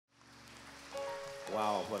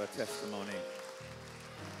Wow, what a testimony.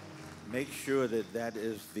 Make sure that that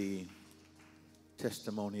is the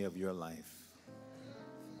testimony of your life,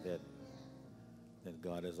 that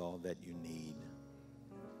God is all that you need.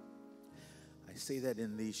 I say that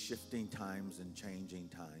in these shifting times and changing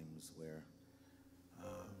times where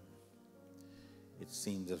it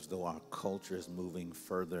seems as though our culture is moving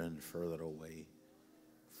further and further away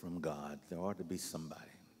from God. There ought to be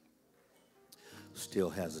somebody who still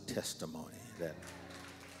has a testimony that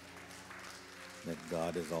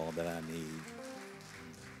God is all that I need.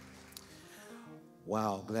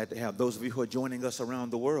 Wow, glad to have those of you who are joining us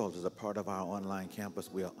around the world as a part of our online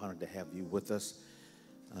campus. We are honored to have you with us.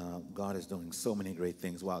 God is doing so many great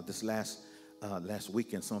things. Wow, this last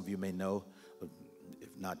weekend, some of you may know, if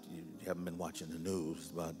not, you haven't been watching the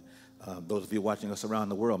news, but those of you watching us around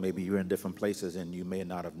the world, maybe you're in different places and you may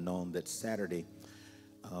not have known that Saturday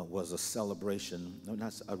was a celebration, no,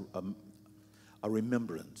 not a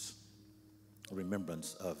remembrance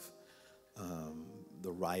of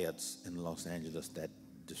the riots in Los Angeles that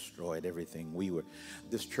destroyed everything.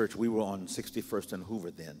 This church, we were on 61st and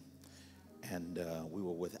Hoover then, and we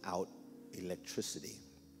were without electricity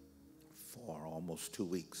for almost 2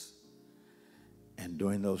 weeks. And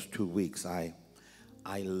during those 2 weeks, I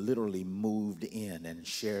literally moved in and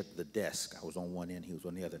shared the desk. I was on one end, he was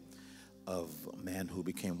on the other, of a man who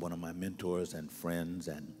became one of my mentors and friends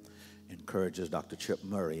and encouragers, Dr. Chip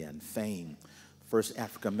Murray, and fame. First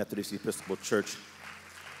African Methodist Episcopal Church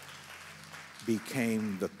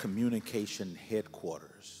became the communication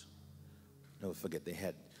headquarters. Never forget, they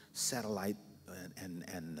had satellite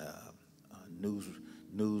and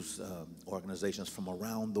news organizations from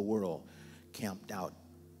around the world camped out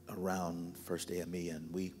around First AME,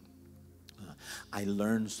 and I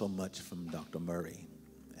learned so much from Dr. Murray,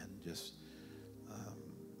 and just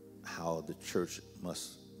how the church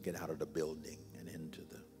must get out of the building and into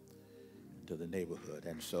the neighborhood.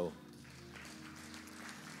 And so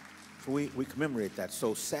we commemorate that.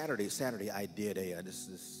 So Saturday I did this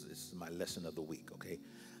is my lesson of the week, okay?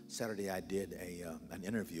 Saturday I did an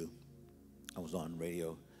interview. I was on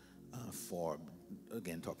radio for,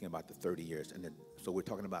 again, talking about the 30 years. And then, so we're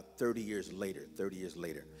talking about 30 years later.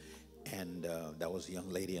 And that was a young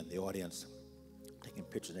lady in the audience taking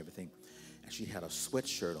pictures and everything. And she had a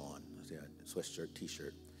sweatshirt on, a sweatshirt,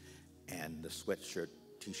 T-shirt. And the sweatshirt,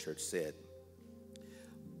 T-shirt said,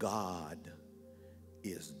 "God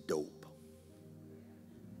is dope."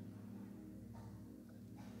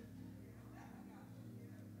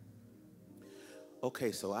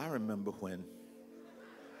 Okay, so I remember when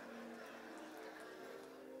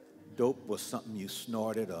dope was something you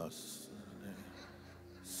snorted or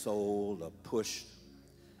sold or pushed.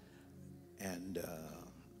 And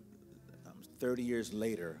 30 years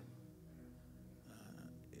later,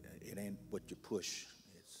 it ain't what you push.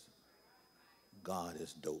 It's God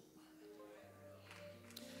is dope.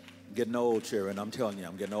 I'm getting old, Sharon. I'm telling you,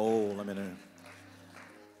 I'm getting old. And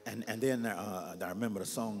then I remember the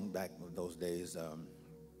song back in those days.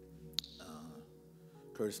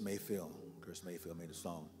 Curtis Mayfield made a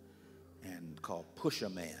song and called "Pusher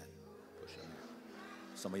Man."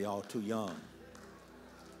 Some of y'all too young.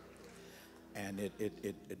 And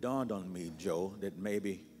it dawned on me, Joe, that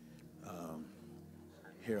maybe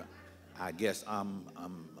here, I guess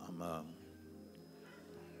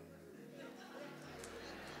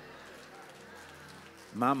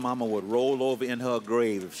my mama would roll over in her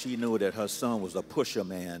grave if she knew that her son was a pusher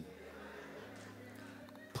man,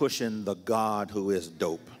 pushing the God who is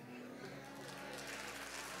dope.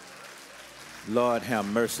 Lord, have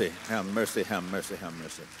mercy, have mercy, have mercy, have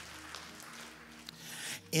mercy.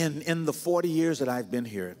 In the 40 years that I've been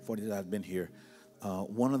here,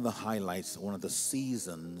 one of the highlights, one of the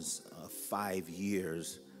seasons, 5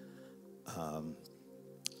 years,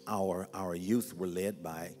 our youth were led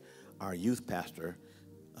by our youth pastor,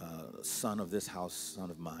 son of this house, son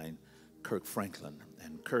of mine, Kirk Franklin.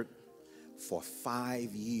 And Kirk, for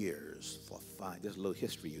 5 years, there's a little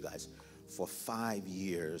history, you guys. For 5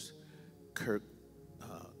 years, Kirk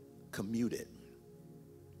commuted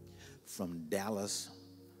from Dallas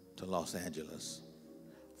to Los Angeles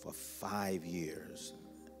for 5 years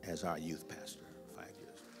as our youth pastor. 5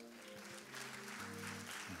 years.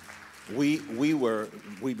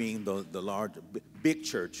 We being the large, big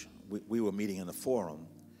church, we were meeting in the forum,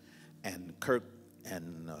 and Kirk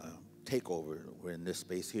and Takeover were in this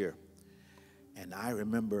space here. And I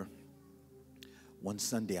remember one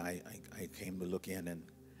Sunday I came to look in, and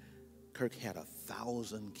Kirk had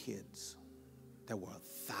 1,000 kids. There were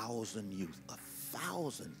 1,000 youth,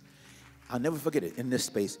 1,000. I'll never forget it, in this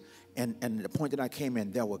space. And the point that I came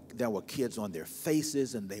in, there were kids on their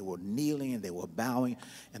faces, and they were kneeling, and they were bowing,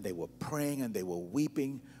 and they were praying, and they were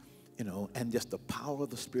weeping, and just the power of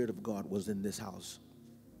the Spirit of God was in this house.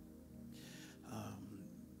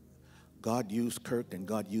 God used Kirk, and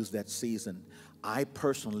God used that season. I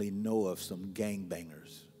personally know of some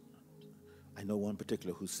gangbangers. I know one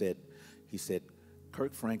particular who said,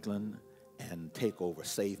 Kirk Franklin and Takeover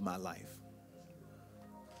saved my life.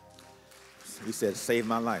 He said, saved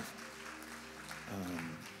my life.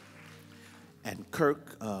 And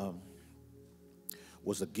Kirk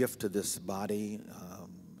was a gift to this body,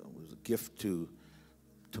 was a gift to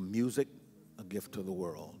music, a gift to the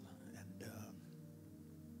world.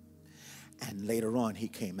 And later on, he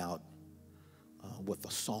came out with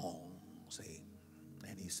a song, see,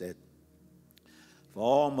 and he said, for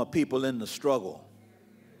all my people in the struggle,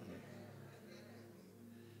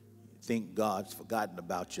 think God's forgotten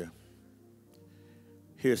about you,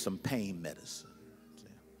 here's some pain medicine.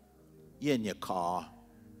 You're in your car,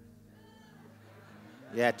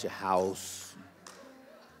 you're at your house,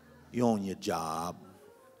 you're on your job.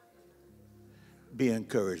 Be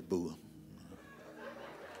encouraged, boo.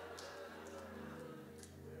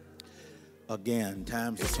 Again,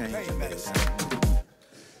 times are changing.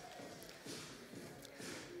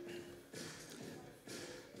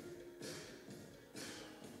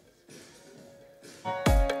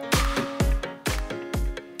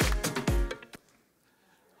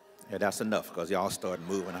 Yeah, that's enough, because y'all started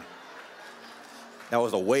moving. That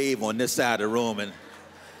was a wave on this side of the room, and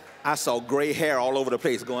I saw gray hair all over the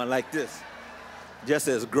place going like this, just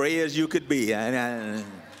as gray as you could be.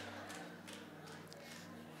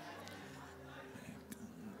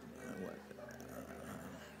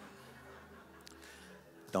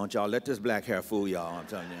 Don't y'all let this black hair fool y'all, I'm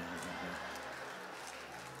telling you.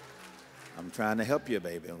 I'm trying to help you,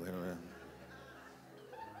 baby.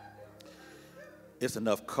 It's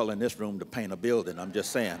enough color in this room to paint a building. I'm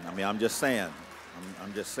just saying. I'm just saying.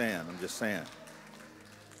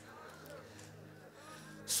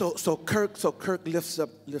 So Kirk lifts up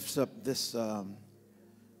this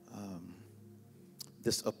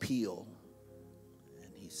this appeal,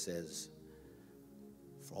 and he says,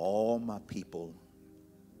 for all my people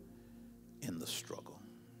in the struggle.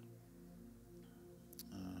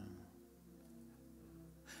 I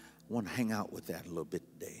want to hang out with that a little bit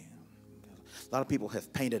today. A lot of people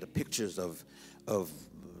have painted pictures of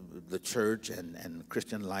the church and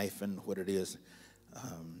Christian life and what it is.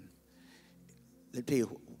 Let me tell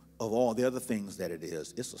you, of all the other things that it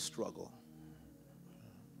is, it's a struggle.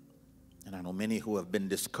 And I know many who have been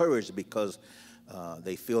discouraged because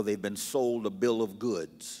they feel they've been sold a bill of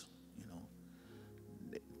goods.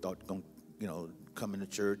 They thought, come into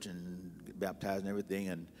church and get baptized and everything,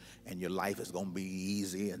 and your life is going to be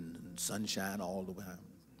easy and sunshine all the way.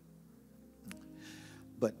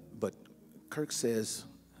 But Kirk says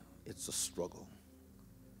it's a struggle.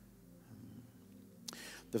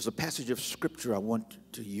 There's a passage of scripture I want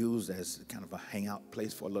to use as kind of a hangout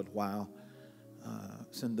place for a little while.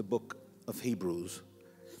 It's in the book of Hebrews.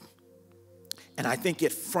 And I think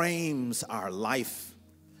it frames our life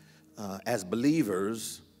as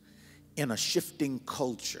believers in a shifting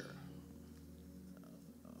culture.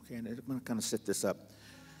 Okay, and I'm going to kind of set this up.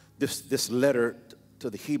 This letter to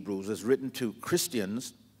the Hebrews is written to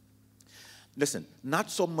Christians. Listen, not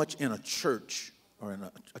so much in a church or in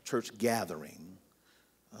a church gathering,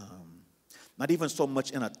 not even so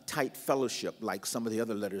much in a tight fellowship like some of the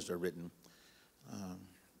other letters are written.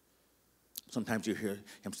 Sometimes you hear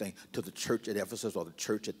him saying to the church at Ephesus or the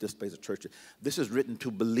church at this place, the church. This is written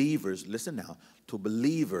to believers, listen now, to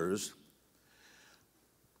believers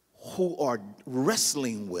who are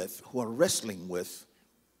wrestling with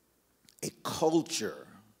a culture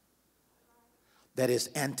that is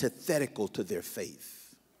antithetical to their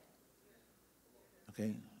faith.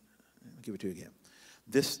 Okay? I'll give it to you again.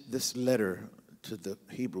 This letter to the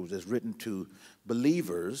Hebrews is written to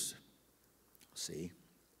believers, see,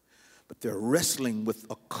 but they're wrestling with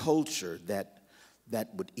a culture that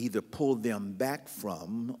would either pull them back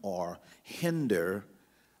from or hinder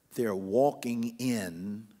their walking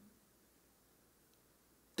in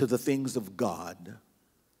to the things of God,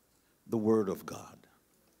 the Word of God.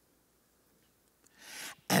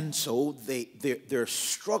 And so their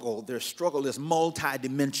struggle is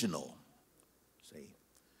multidimensional. See,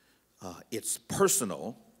 it's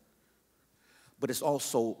personal, but it's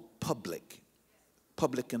also public.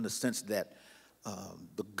 Public in the sense that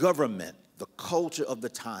the government, the culture of the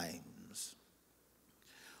times,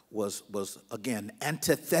 was again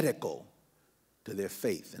antithetical to their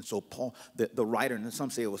faith. And so Paul, the writer, and some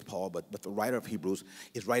say it was Paul, but the writer of Hebrews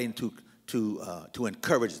is writing to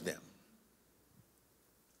encourage them.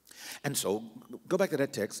 And so, go back to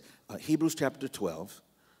that text, Hebrews chapter 12,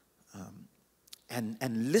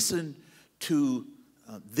 and listen to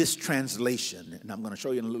this translation. And I'm going to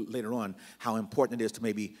show you a little later on how important it is to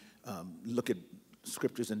maybe look at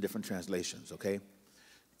scriptures in different translations, okay?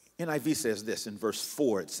 NIV says this in verse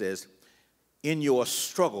 4. It says, in your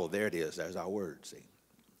struggle, there it is, there's our word, see?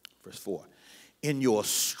 Verse 4. In your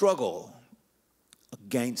struggle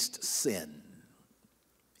against sin,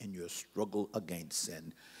 in your struggle against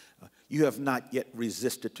sin, you have not yet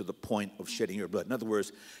resisted to the point of shedding your blood. In other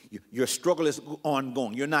words, your struggle is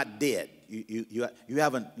ongoing. You're not dead. You're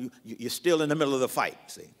still in the middle of the fight,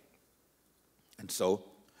 see? And so,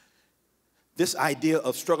 this idea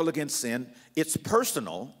of struggle against sin, it's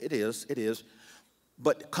personal. It is.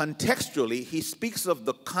 But contextually, he speaks of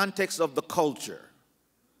the context of the culture.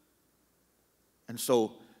 And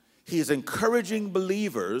so, he's encouraging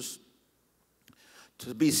believers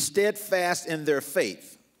to be steadfast in their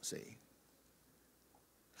faith, see?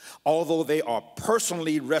 Although they are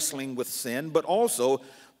personally wrestling with sin, but also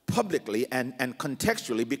publicly and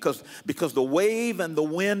contextually, because the wave and the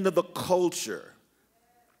wind of the culture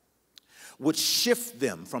would shift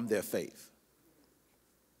them from their faith.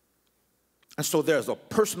 And so there's a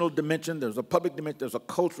personal dimension, there's a public dimension, there's a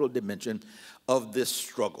cultural dimension of this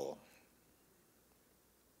struggle.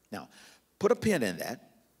 Now, put a pin in that.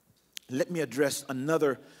 Let me address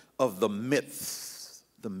another of the myths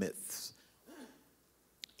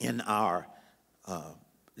in our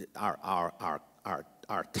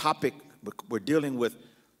topic. We're dealing with,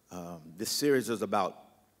 this series is about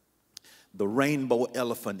the rainbow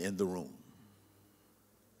elephant in the room.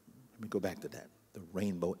 Let me go back to that, the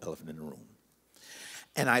rainbow elephant in the room.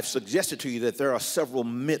 And I've suggested to you that there are several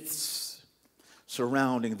myths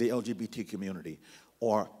surrounding the LGBT community,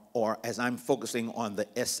 or as I'm focusing on the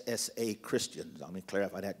SSA Christians. Let me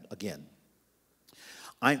clarify that again.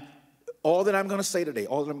 All that I'm going to say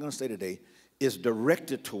today is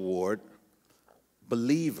directed toward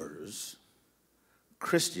believers,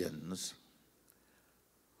 Christians,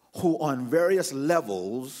 who on various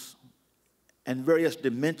levels and various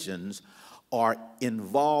dimensions are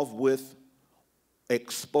involved with,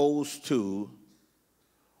 exposed to,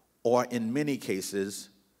 or in many cases,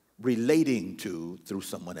 relating to, through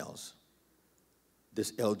someone else,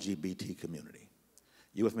 this LGBT community.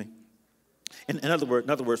 You with me? In other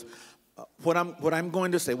words, what I'm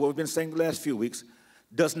going to say, what we've been saying the last few weeks,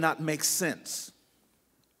 does not make sense,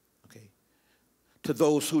 okay, to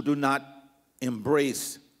those who do not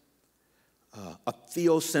embrace a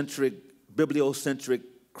theocentric, bibliocentric,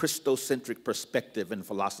 Christocentric perspective and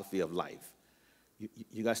philosophy of life.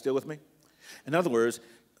 You guys still with me? In other words,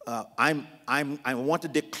 I want to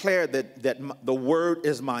declare that the word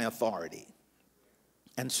is my authority.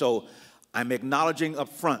 And so I'm acknowledging up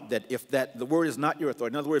front that if the word is not your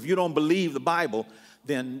authority, in other words, if you don't believe the Bible,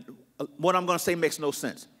 then what I'm going to say makes no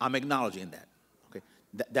sense. I'm acknowledging that. Okay?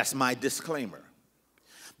 That's my disclaimer.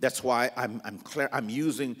 That's why I'm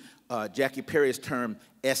using Jackie Perry's term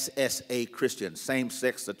SSA Christians,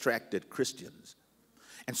 same-sex attracted Christians.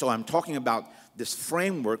 And so I'm talking about this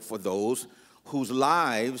framework for those whose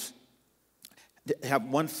lives have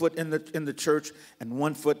one foot in the church and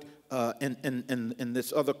one foot in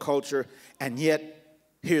this other culture, and yet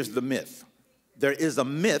here's the myth. There is a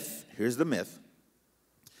myth, here's the myth,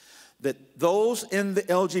 that those in the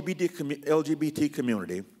LGBT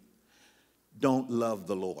community don't love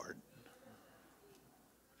the Lord.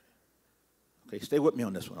 Okay, stay with me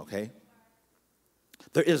on this one, okay?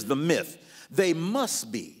 There is the myth. They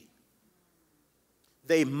must be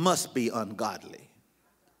ungodly.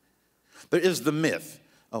 There is the myth.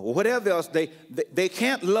 Whatever else, they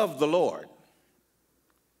can't love the Lord.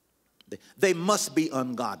 They must be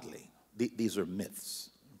ungodly. These are myths,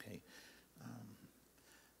 okay?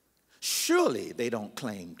 Surely they don't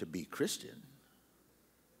claim to be Christian.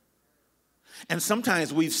 And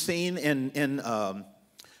sometimes we've seen in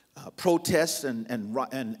protests and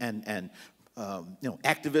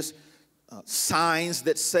activists, signs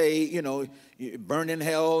that say, you burn in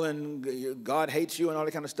hell and God hates you and all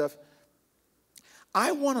that kind of stuff.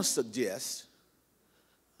 I want to suggest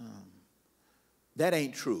that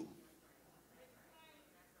ain't true.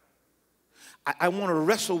 I want to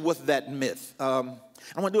wrestle with that myth. I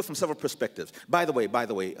want to do it from several perspectives. By the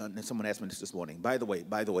way, and someone asked me this morning. By the way,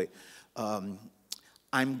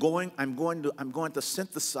 I'm going to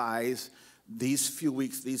synthesize these few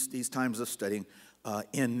weeks, these times of studying,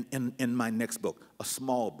 in my next book, a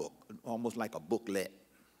small book, almost like a booklet.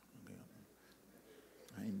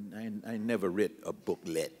 I never read a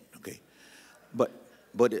booklet, okay, but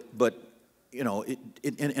in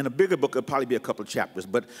a bigger book, it'll probably be a couple of chapters.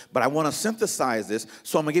 But I want to synthesize this,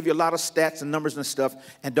 so I'm going to give you a lot of stats and numbers and stuff.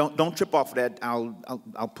 And don't trip off of that.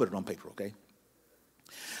 I'll put it on paper, okay?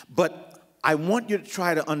 But I want you to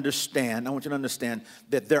try to understand. I want you to understand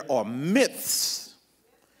that there are myths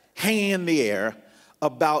hanging in the air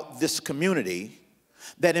about this community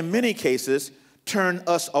that in many cases turn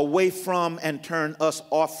us away from and turn us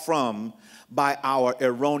off from by our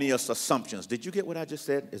erroneous assumptions. Did you get what I just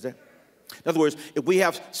said? Is that? In other words, if we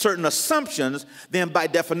have certain assumptions, then by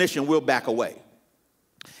definition we'll back away.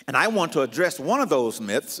 And I want to address one of those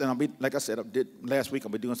myths, and I'll be, like I said, I did last week,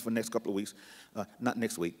 I'll be doing this for the next couple of weeks. Not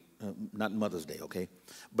next week, not Mother's Day, okay?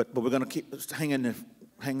 But we're going to keep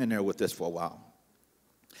hanging there with this for a while.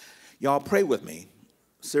 Y'all pray with me,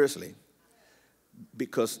 seriously,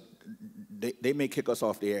 because they may kick us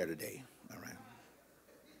off the air today, all right?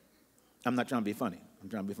 I'm not trying to be funny. I'm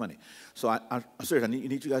trying to be funny. So I seriously, I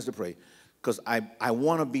need you guys to pray, because I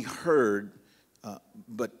want to be heard,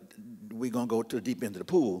 but we're going to go to the deep end of the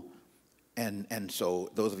pool. And so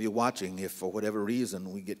those of you watching, if for whatever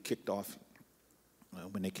reason we get kicked off,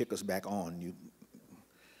 when they kick us back on, you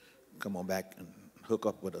come on back and hook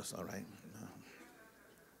up with us, all right?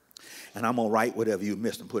 And I'm going to write whatever you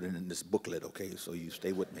missed and put it in this booklet, okay? So you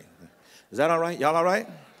stay with me. Is that all right? Y'all all right?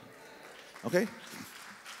 Okay?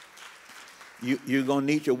 You're going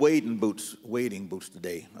to need your wading boots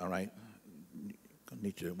today, all right? You're going to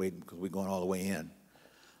need your wading because we're going all the way in.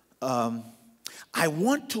 I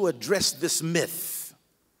want to address this myth.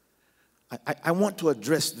 I want to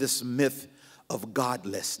address this myth of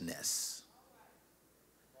godlessness.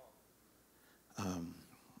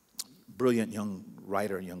 Brilliant young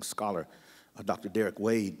writer, young scholar, Dr. Derek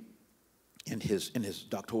Wade, in his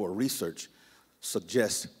doctoral research,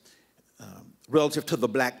 suggests, relative to the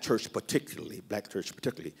black church particularly,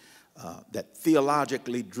 that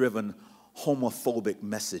theologically driven homophobic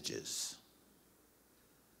messages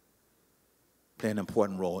play an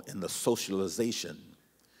important role in the socialization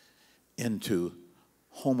into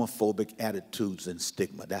homophobic attitudes and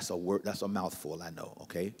stigma. That's a word, that's a mouthful, I know,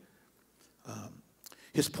 okay?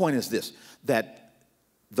 His point is this, that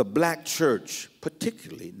the black church,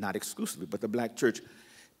 particularly, not exclusively, but the black church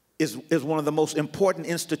is one of the most important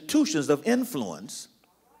institutions of influence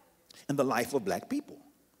in the life of black people.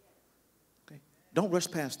 Okay? Don't rush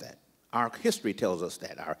past that. Our history tells us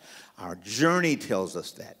that. Our journey tells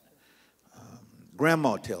us that.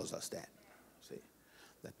 Grandma tells us that. See,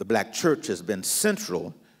 that the black church has been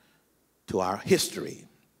central to our history.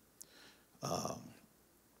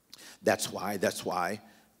 That's why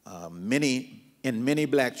in many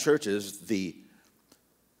black churches, the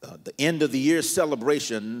end of the year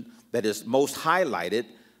celebration that is most highlighted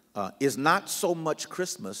is not so much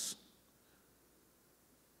Christmas,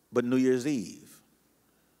 but New Year's Eve.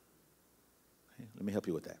 Okay, let me help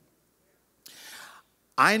you with that.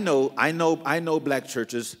 I know black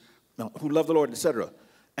churches who love the Lord, etc.,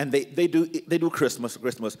 and they do Christmas,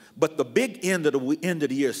 but the big end of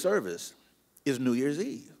the year service is New Year's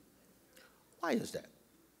Eve. Why is that?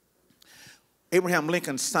 Abraham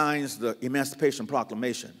Lincoln signs the Emancipation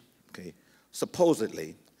Proclamation, okay,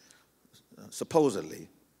 supposedly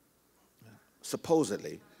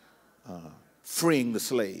freeing the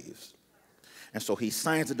slaves. And so he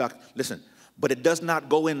signs the document. Listen, but it does not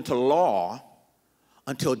go into law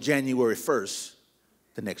until January 1st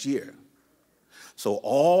the next year. So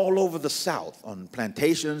all over the South, on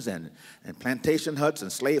plantations and plantation huts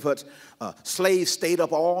and slave huts, slaves stayed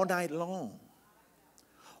up all night long,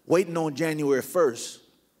 waiting on January 1st,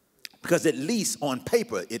 because at least on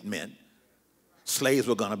paper it meant slaves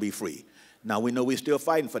were going to be free. Now, we know we're still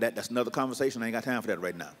fighting for that. That's another conversation. I ain't got time for that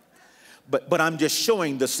right now. But I'm just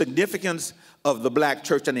showing the significance of the black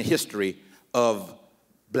church and the history of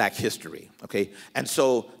black history, okay? And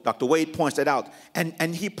so Dr. Wade points that out.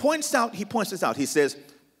 And he points this out. He says,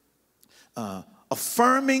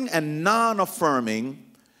 affirming and non-affirming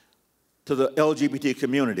to the LGBT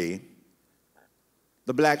community,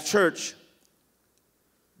 the black church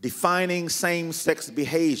defining same-sex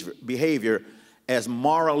behavior as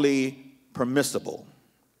morally permissible.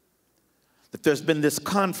 That there's been this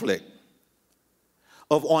conflict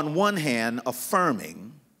of, on one hand,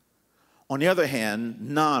 affirming, on the other hand,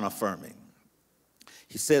 non-affirming.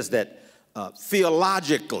 He says that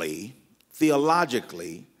theologically,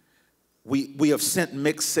 we have sent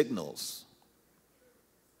mixed signals.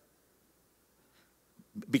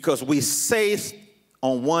 Because we say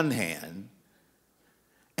on one hand,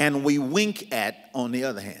 and we wink at on the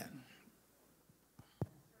other hand.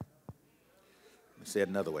 Let me say it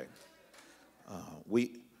another way.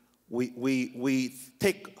 We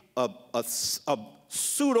take a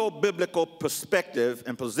pseudo-biblical perspective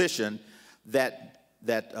and position that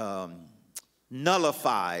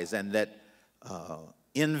nullifies and that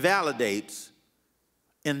invalidates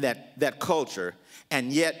in that culture,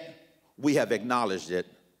 and yet we have acknowledged it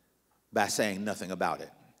by saying nothing about it.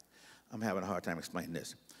 I'm having a hard time explaining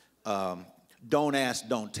this. Don't ask,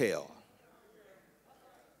 don't tell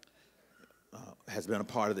has been a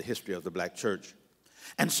part of the history of the black church.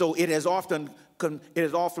 And so it has often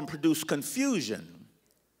produced confusion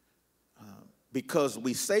because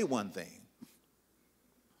we say one thing.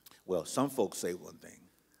 Well, some folks say one thing,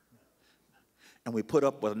 and we put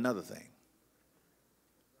up with another thing.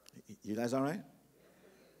 You guys all right?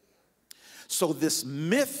 So this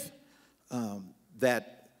myth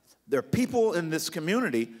that there are people in this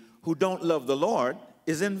community who don't love the Lord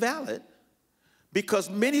is invalid because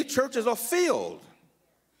many churches are filled.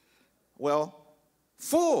 Well,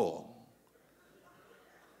 full.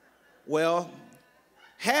 Well,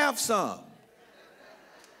 have some.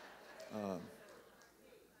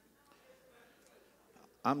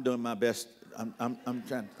 I'm doing my best. I'm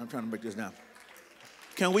trying to break this down.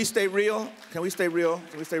 Can we stay real? Can we stay real?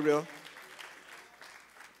 Can we stay real?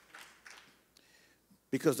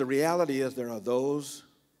 Because the reality is there are those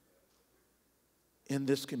in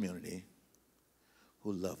this community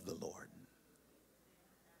who love the Lord.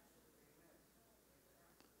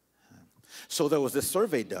 So there was this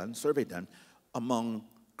survey done among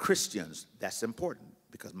Christians. That's important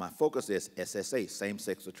because my focus is SSA,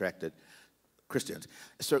 same-sex attracted Christians.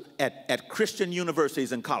 So at Christian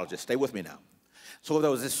universities and colleges, stay with me now. So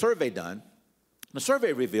there was this survey done. The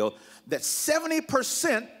survey revealed that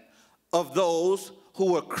 70% of those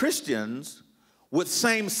who were Christians with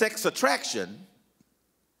same-sex attraction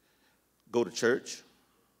go to church,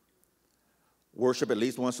 worship at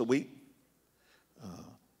least once a week,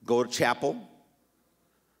 go to chapel,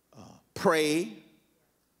 pray,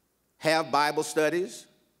 have Bible studies,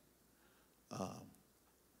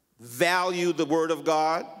 value the Word of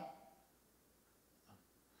God.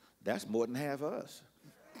 That's more than half of us.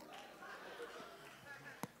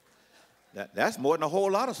 That's more than a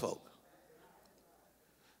whole lot of folk.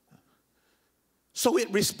 So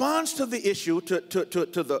it responds to the issue,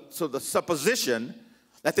 to the supposition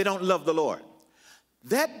that they don't love the Lord.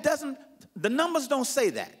 The numbers don't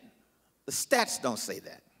say that. The stats don't say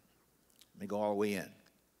that. Let me go all the way in.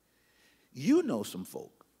 You know some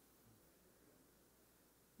folk,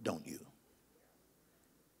 don't you?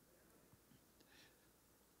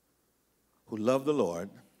 Who love the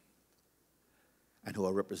Lord and who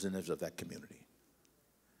are representatives of that community.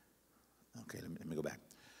 Okay, let me go back.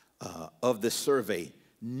 Of this survey,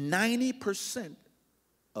 90%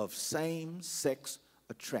 of same-sex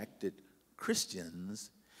attracted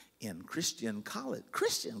Christians in Christian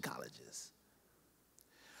colleges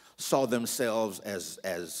saw themselves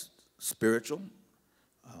as spiritual.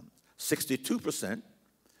 62%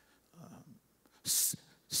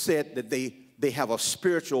 said that they have a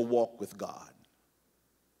spiritual walk with God.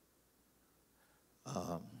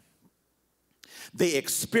 They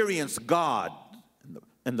experience God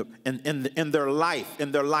in their life,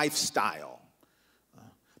 in their lifestyle,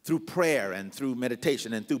 through prayer and through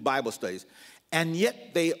meditation and through Bible studies. And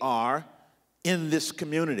yet they are in this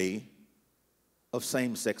community of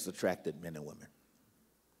same-sex attracted men and women.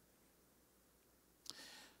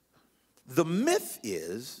 The myth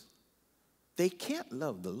is they can't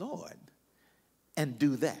love the Lord and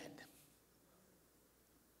do that.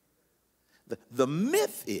 The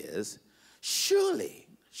myth is surely,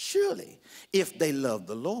 if they love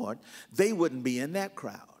the Lord, they wouldn't be in that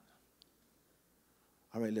crowd.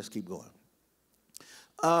 All right, let's keep going.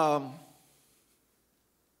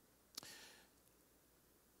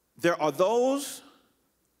 There are those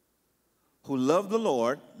who love the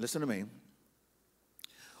Lord, listen to me,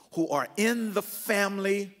 who are in the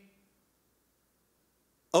family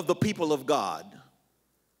of the people of God,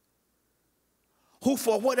 who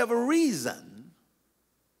for whatever reason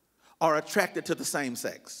are attracted to the same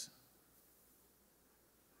sex.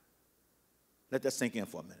 Let that sink in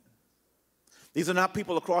for a minute. These are not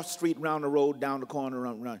people across the street, around the road, down the corner,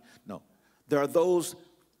 around. No. There are those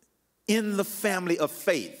in the family of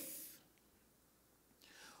faith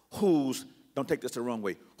whose, don't take this the wrong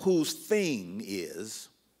way, whose thing is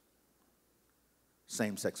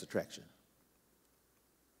same-sex attraction.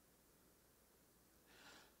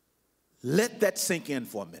 Let that sink in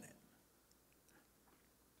for a minute.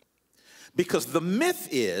 Because the myth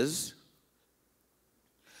is,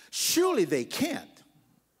 surely they can't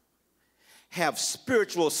have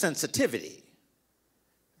spiritual sensitivity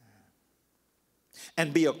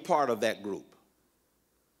and be a part of that group.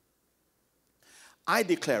 I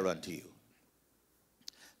declare unto you,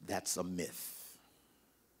 that's a myth.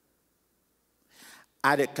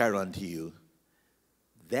 I declare unto you,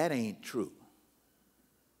 that ain't true.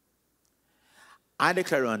 I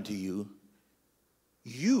declare unto you,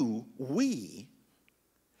 we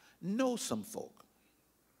know some folk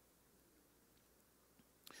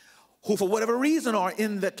who for whatever reason are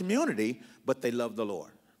in the community, but they love the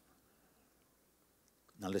Lord.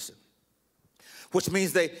 Now listen, which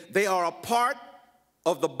means they are a part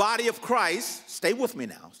of the body of Christ. Stay with me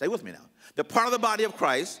now. They're part of the body of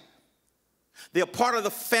Christ. They're part of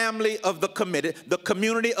the family of the committed, the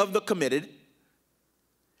community of the committed,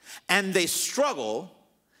 and they struggle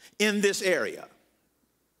in this area.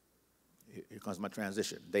 Here comes my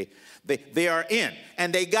transition. They are in,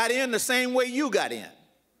 and they got in the same way you got in.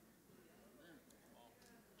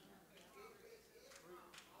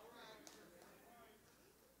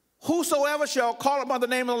 Whosoever shall call upon the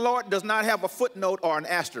name of the Lord does not have a footnote or an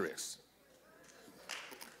asterisk.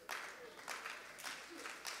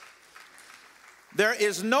 There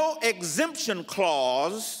is no exemption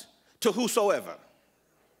clause to whosoever.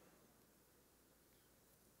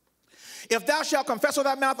 If thou shalt confess with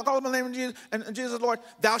thy mouth and call upon the name of Jesus and Jesus Lord,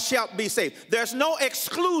 thou shalt be saved. There's no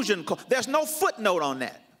exclusion clause. There's no footnote on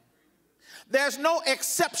that. There's no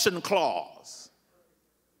exception clause.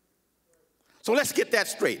 So let's get that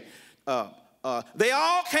straight. They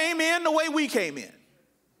all came in the way we came in.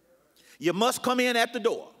 You must come in at the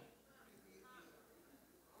door.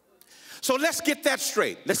 So let's get that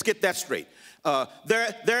straight. God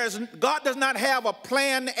does not have a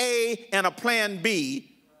plan A and a plan B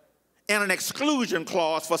and an exclusion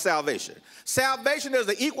clause for salvation. Salvation is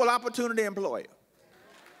an equal opportunity employer.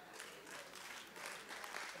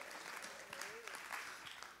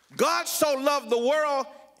 God so loved the world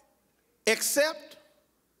except,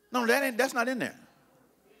 no, that's not in there.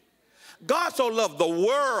 God so loved the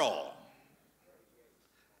world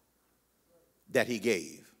that he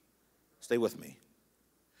gave, stay with me,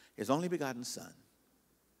 his only begotten Son,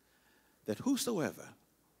 that whosoever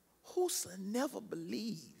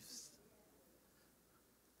believes.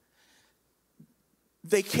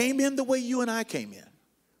 They came in the way you and I came in.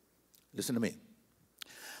 Listen to me.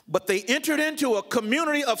 But they entered into a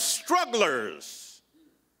community of strugglers.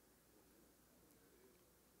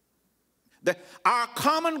 Our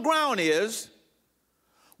common ground is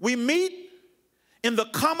we meet in the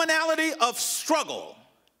commonality of struggle.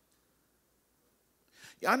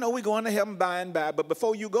 Yeah, I know we're going to heaven by and by, but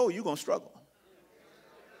before you go, you're going to struggle.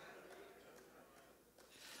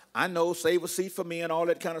 I know, save a seat for me and all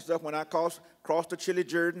that kind of stuff when I cross the Chili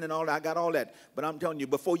Jordan and all that. I got all that. But I'm telling you,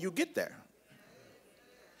 before you get there,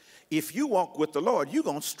 if you walk with the Lord, you're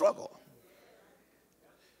going to struggle.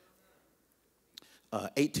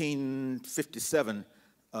 1857,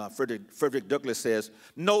 Frederick Douglass says,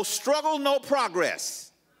 no struggle, no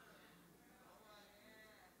progress.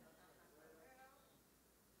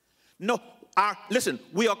 Listen,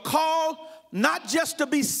 we are called not just to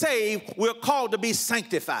be saved, we're called to be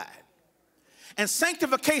sanctified. And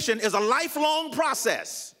sanctification is a lifelong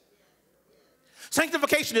process.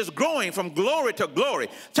 Sanctification is growing from glory to glory.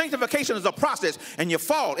 Sanctification is a process, and you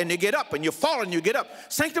fall and you get up, and you fall and you get up.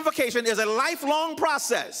 Sanctification is a lifelong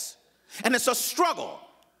process, and it's a struggle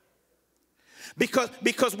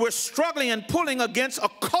because we're struggling and pulling against a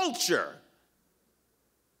culture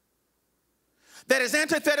that is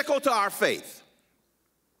antithetical to our faith.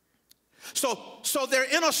 So they're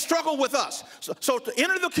in a struggle with us. So to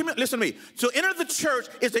enter the community, listen to me, to enter the church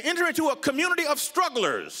is to enter into a community of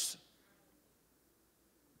strugglers.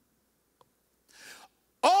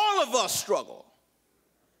 All of us struggle.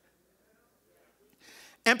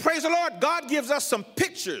 And praise the Lord, God gives us some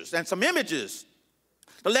pictures and some images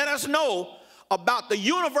to let us know about the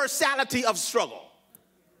universality of struggle.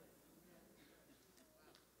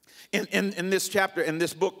 In this chapter, in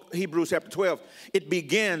this book, Hebrews chapter 12, it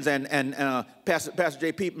begins, and Pastor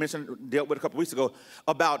J.P. dealt with a couple weeks ago,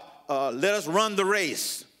 about let us run the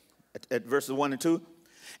race at verses 1 and 2.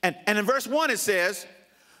 And in verse 1 it says,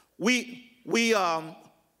 we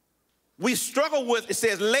struggle with, it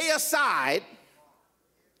says, lay aside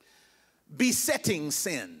besetting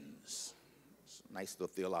sins. It's a nice little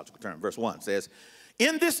theological term. Verse 1 says,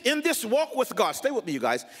 in this walk with God, stay with me, you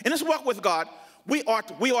guys. In this walk with God, we are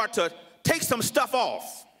to take some stuff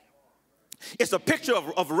off. It's a picture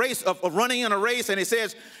of race, of running in a race, and it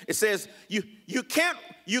says you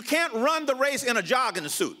can't run the race in a jogging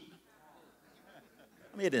suit.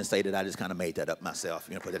 I mean, it didn't say that. I just kind of made that up myself.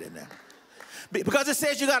 You know, put it in there. Because it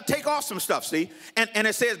says you got to take off some stuff, see? And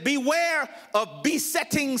it says, beware of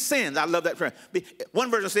besetting sins. I love that term. One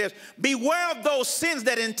version says, beware of those sins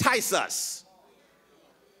that entice us.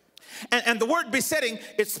 And the word besetting,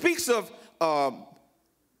 it speaks of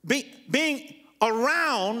being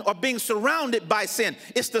around or being surrounded by sin.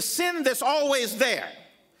 It's the sin that's always there.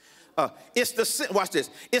 It's the sin, watch this.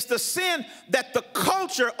 It's the sin that the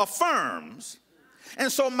culture affirms.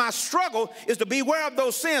 And so my struggle is to be aware of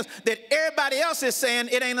those sins that everybody else is saying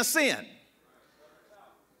it ain't a sin.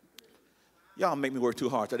 Y'all make me work too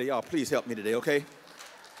hard today. Y'all please help me today, okay?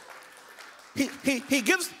 He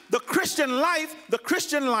gives the Christian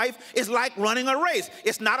life is like running a race.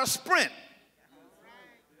 It's not a sprint.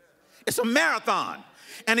 It's a marathon.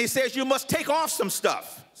 And he says you must take off some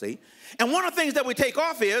stuff, see? And one of the things that we take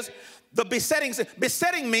off is the besetting.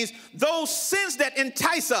 Besetting means those sins that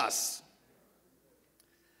entice us.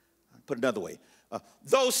 Put it another way.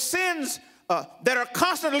 Those sins that are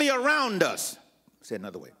constantly around us. Say it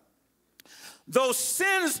another way. Those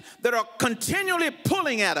sins that are continually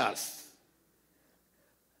pulling at us.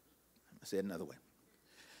 Say it another way.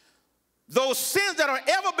 Those sins that are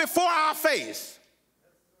ever before our face.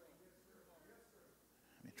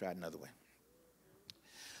 Let me try it another way.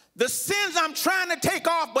 The sins I'm trying to take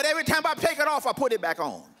off, but every time I take it off, I put it back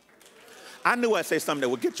on. I knew I'd say something that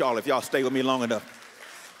would get y'all if y'all stay with me long enough.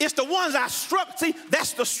 It's the ones I struggle. See,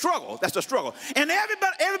 that's the struggle. That's the struggle. And every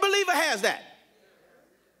believer has that.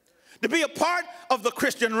 To be a part of the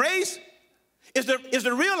Christian race is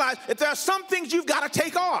to realize that there are some things you've got to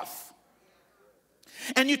take off.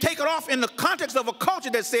 And you take it off in the context of a culture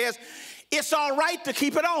that says it's all right to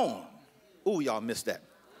keep it on. Ooh, y'all missed that.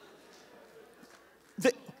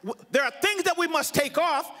 There are things that we must take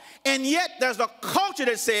off, and yet there's a culture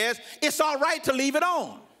that says it's all right to leave it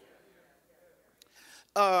on.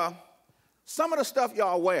 Some of the stuff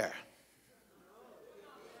y'all wear.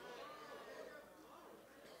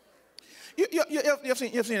 You've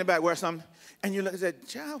seen anybody wear something, and you look and say,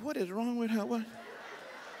 child, what is wrong with her? What?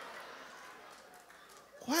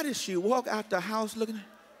 Why did she walk out the house looking?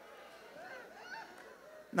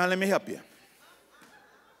 Now, let me help you.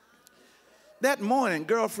 That morning,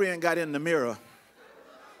 girlfriend got in the mirror.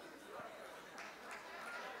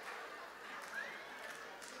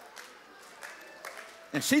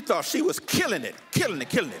 And she thought she was killing it.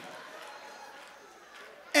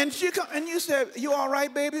 And you said, you all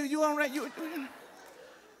right, baby? You all right? You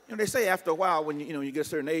know, they say after a while, when you get a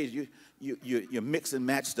certain age, you mix and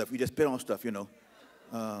match stuff. You just put on stuff,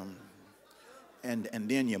 and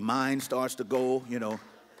then your mind starts to go,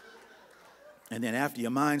 And then after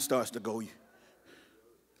your mind starts to go,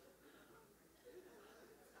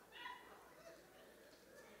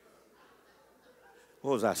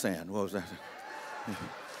 what was I saying?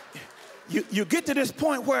 You get to this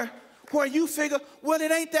point where you figure, well,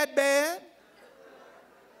 it ain't that bad.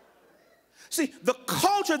 See, the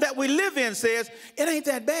culture that we live in says it ain't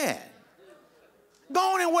that bad. Go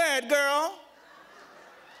on and wear it, girl.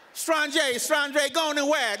 Strange, go on and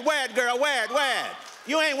wear it, girl, wear it.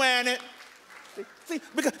 You ain't wearing it. See,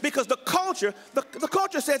 because the culture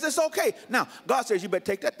says it's okay. Now, God says you better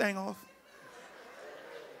take that thing off.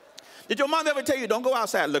 Did your mother ever tell you, don't go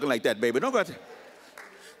outside looking like that, baby? Don't go out there.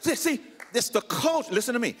 See, it's the culture.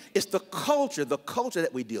 Listen to me. It's the culture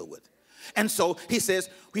that we deal with. And so he says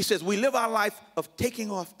we live our life of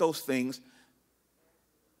taking off those things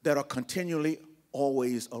that are continually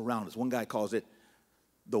always around us. One guy calls it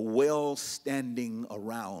the well-standing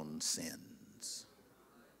around sins.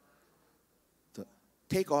 To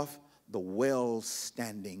take off the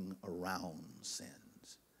well-standing around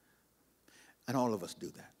sins. And all of us do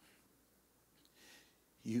that.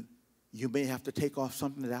 You may have to take off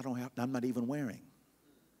something that I'm not even wearing.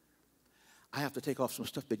 I have to take off some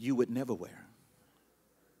stuff that you would never wear.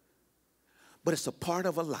 But it's a part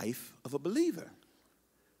of a life of a believer.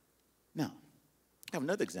 Now, I have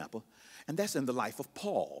another example, and that's in the life of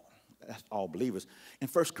Paul. That's all believers. In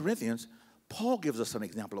 1 Corinthians, Paul gives us an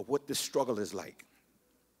example of what this struggle is like.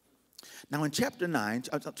 Now in chapter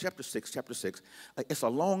 6, it's a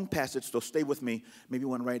long passage, so stay with me. Maybe you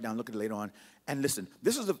want to write it down, look at it later on. And listen,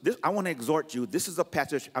 I want to exhort you. This is a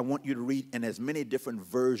passage I want you to read in as many different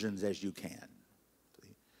versions as you can.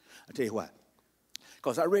 I'll tell you what.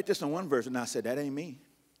 Because I read this in one version, and I said, that ain't me.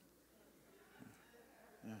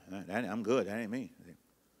 I'm good, that ain't me.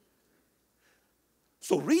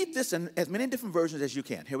 So read this in as many different versions as you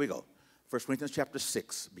can. Here we go. 1 Corinthians chapter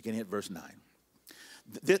 6, beginning at verse 9.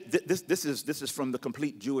 This is from the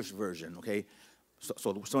complete Jewish version, okay? So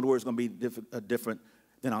some of the words are going to be different.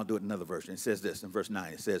 Then I'll do it in another version. It says this in verse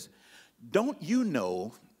 9. It says, don't you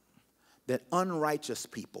know that unrighteous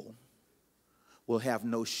people will have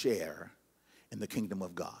no share in the kingdom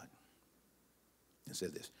of God? It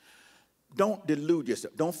says this. Don't delude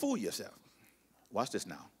yourself. Don't fool yourself. Watch this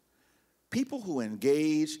now. People who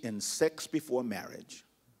engage in sex before marriage,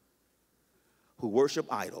 who worship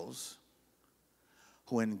idols,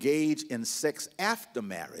 who engage in sex after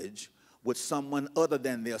marriage with someone other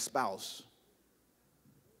than their spouse.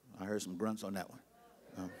 I heard some grunts on that one.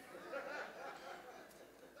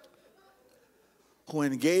 Who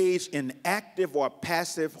engage in active or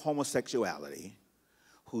passive homosexuality,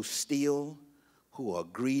 who steal, who are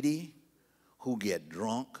greedy, who get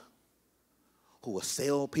drunk, who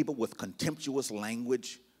assail people with contemptuous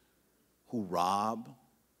language, who rob.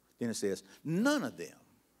 Then it says, none of them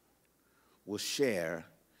will share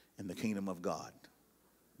in the kingdom of God.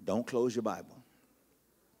 Don't close your Bible.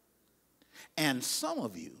 And some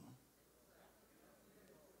of you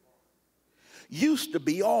used to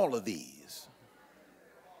be all of these,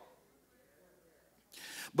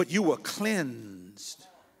 but you were cleansed.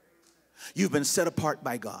 You've been set apart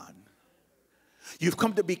by God. You've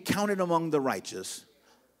come to be counted among the righteous,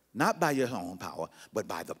 not by your own power, but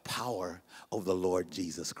by the power of the Lord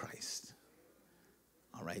Jesus Christ.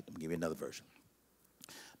 All right, let me give you another version.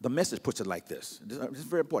 The Message puts it like this. This is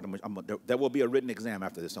very important. There will be a written exam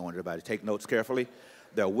after this. I want everybody to take notes carefully.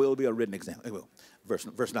 There will be a written exam.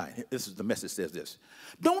 Verse 9. This is the Message says this.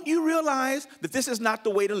 Don't you realize that this is not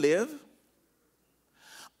the way to live?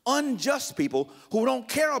 Unjust people who don't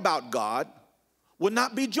care about God will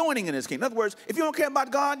not be joining in his kingdom. In other words, if you don't care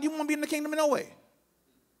about God, you won't be in the kingdom in no way.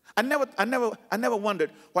 I never wondered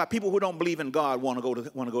why people who don't believe in God want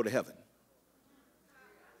to go to heaven.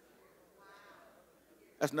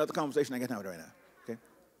 That's another conversation I get now right now. Okay?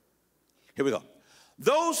 Here we go.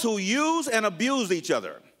 Those who use and abuse each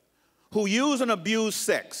other, who use and abuse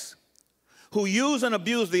sex, who use and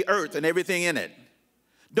abuse the earth and everything in it,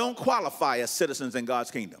 don't qualify as citizens in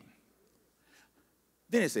God's kingdom.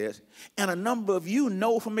 Then it says, and a number of you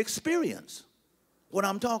know from experience what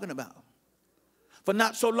I'm talking about. For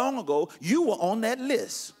not so long ago, you were on that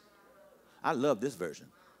list. I love this version.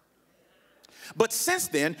 But since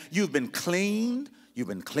then, you've been cleaned, you've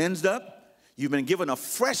been cleansed up, you've been given a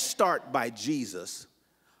fresh start by Jesus,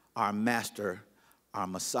 our Master, our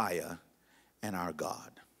Messiah, and our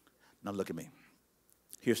God. Now look at me.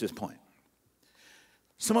 Here's his point.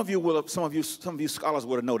 Some of you scholars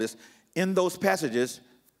would have noticed in those passages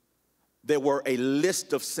there were a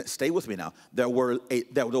list of sins. Stay with me now. There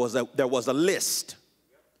was a list,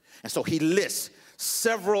 and so he lists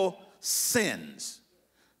several sins.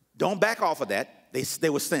 Don't back off of that. They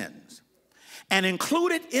were sins, and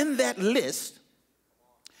included in that list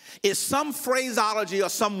is some phraseology or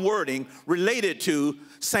some wording related to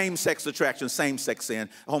same-sex attraction, same-sex sin,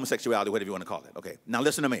 homosexuality, whatever you want to call it. Okay, now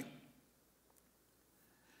listen to me.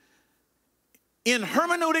 In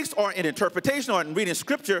hermeneutics or in interpretation or in reading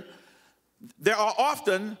scripture, there are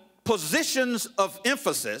often positions of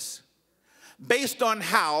emphasis based on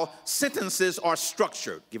how sentences are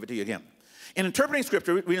structured. Give it to you again. In interpreting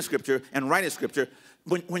scripture, reading scripture, and writing scripture,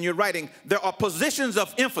 when you're writing, there are positions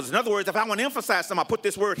of emphasis. In other words, if I want to emphasize something, I put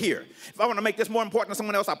this word here. If I want to make this more important than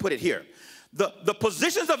someone else, I put it here. The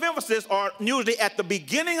positions of emphasis are usually at the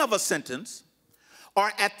beginning of a sentence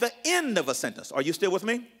or at the end of a sentence. Are you still with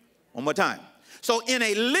me? One more time. So in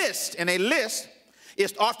a list,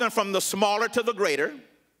 it's often from the smaller to the greater,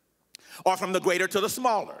 or from the greater to the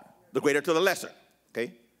smaller, the greater to the lesser,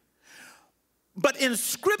 okay? But in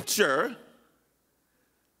scripture,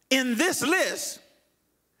 in this list,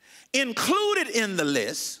 included in the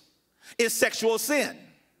list is sexual sin.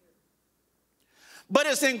 But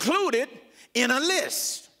it's included in a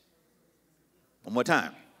list. One more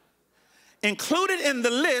time. Included in the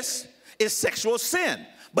list is sexual sin,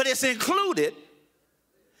 but it's included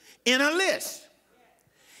in a list.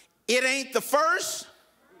 It ain't the first,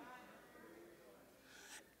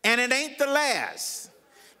 and it ain't the last.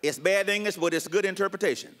 It's bad English, but it's good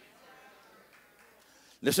interpretation.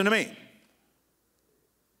 Listen to me.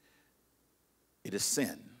 It is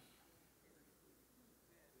sin.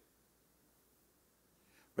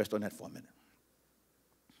 Rest on that for a minute.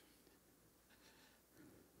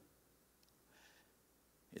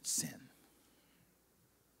 It's sin.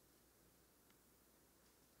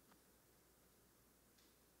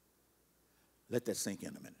 Let that sink in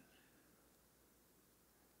a minute.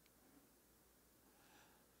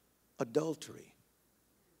 Adultery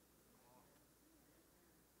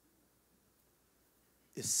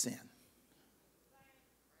is sin.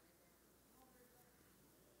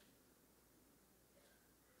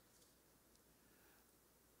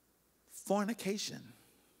 Fornication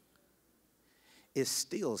is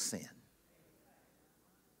still sin.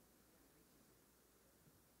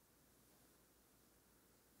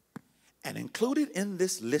 And included in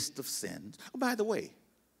this list of sins, oh, by the way,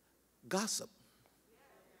 gossip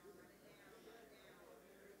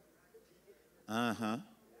Uh-huh.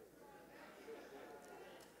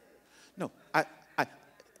 No,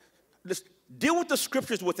 let's deal with the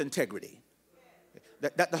scriptures with integrity.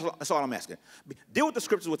 That's all I'm asking. Deal with the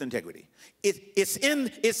scriptures with integrity. It's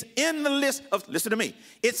in the list of, listen to me,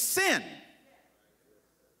 it's sin.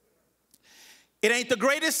 It ain't the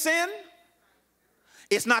greatest sin.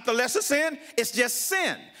 It's not the lesser sin. It's just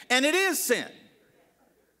sin. And it is sin.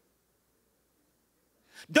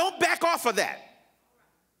 Don't back off of that.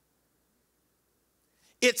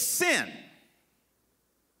 It's sin.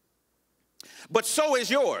 But so is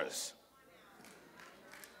yours.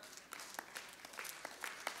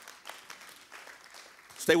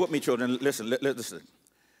 Stay with me, children. Listen, listen.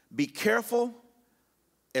 Be careful,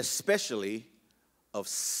 especially of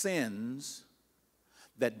sins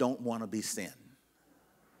that don't want to be sin.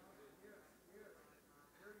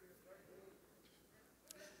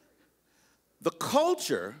 The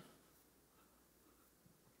culture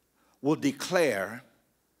will declare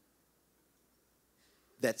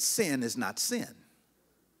that sin is not sin.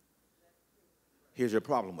 Here's your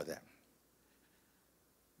problem with that.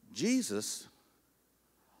 Jesus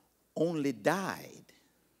only died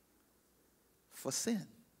for sin.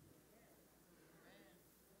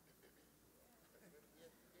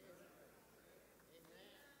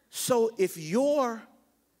 So if your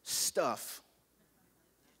stuff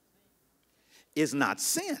is not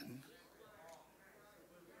sin,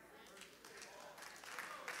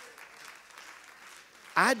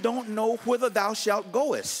 I don't know whither thou shalt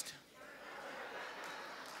goest.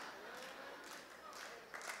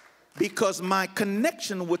 Because my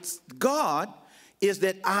connection with God is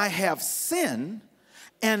that I have sinned,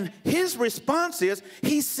 and his response is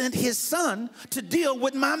he sent his son to deal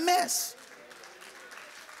with my mess.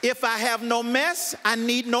 If I have no mess, I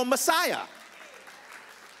need no Messiah.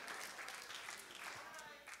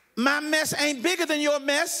 My mess ain't bigger than your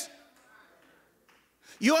mess.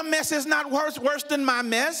 Your mess is not worse than my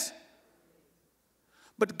mess.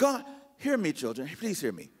 But God, hear me, children, please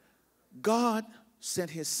hear me. God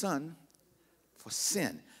sent his son for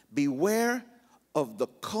sin. Beware of the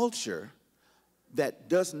culture that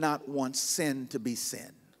does not want sin to be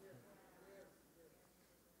sin.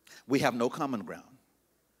 We have no common ground.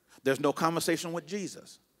 There's no conversation with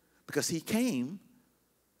Jesus because he came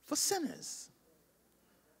for sinners.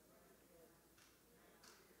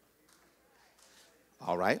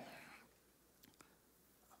 All right.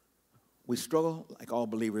 We struggle like all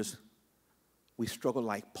believers. We struggle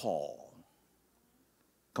like Paul.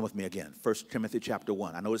 Come with me again. 1 Timothy chapter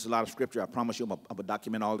 1. I know there's a lot of scripture. I promise you I'm going to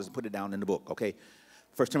document all this and put it down in the book, okay?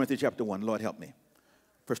 1 Timothy chapter 1. Lord, help me.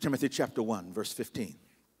 1 Timothy chapter 1, verse 15.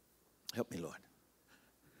 Help me, Lord.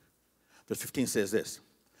 Verse 15 says this.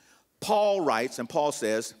 Paul writes, and Paul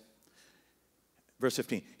says, verse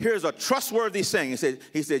 15, here's a trustworthy saying.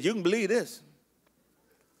 He said, you can believe this.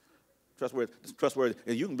 Trustworthy,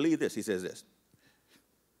 you can believe this. He says this.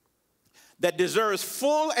 That deserves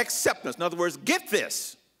full acceptance. In other words, get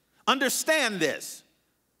this. Understand this.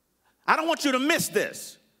 I don't want you to miss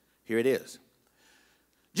this. Here it is.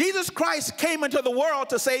 Jesus Christ came into the world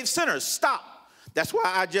to save sinners. Stop. That's why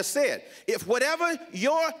I just said, if whatever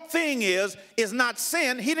your thing is not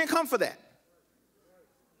sin, he didn't come for that.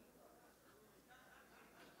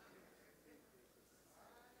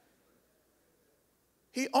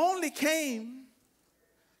 He only came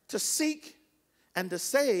to seek and to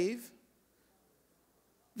save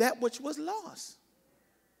that which was lost.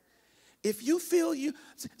 If you feel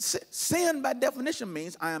sin by definition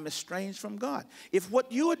means I am estranged from God. If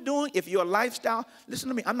what you are doing, if your lifestyle, listen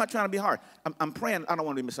to me, I'm not trying to be hard. I'm praying, I don't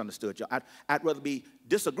want to be misunderstood, y'all. I'd rather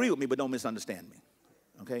disagree with me, but don't misunderstand me,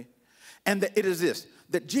 okay? And that it is this,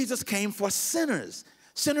 that Jesus came for sinners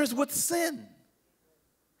with sin.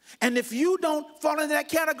 And if you don't fall into that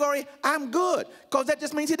category, I'm good, because that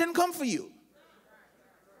just means he didn't come for you.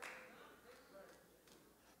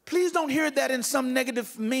 Please don't hear that in some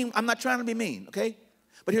negative mean. I'm not trying to be mean, okay?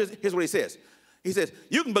 But here's what he says. He says,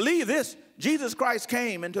 you can believe this. Jesus Christ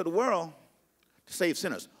came into the world to save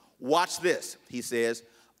sinners. Watch this. He says,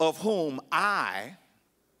 of whom I,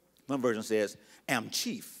 one version says, am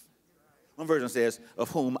chief. One version says, of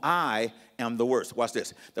whom I am the worst. Watch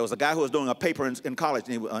this. There was a guy who was doing a paper in college,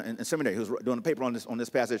 in seminary. He was doing a paper on this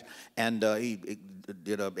passage, and he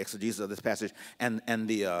did an exegesis of this passage. And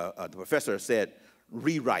the professor said,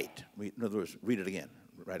 rewrite. In other words, read it again.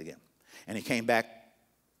 Write again. And he came back,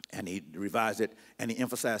 and he revised it, and he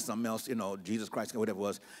emphasized something else, Jesus Christ, whatever it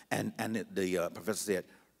was. And the professor said,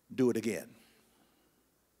 do it again.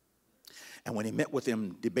 And when he met with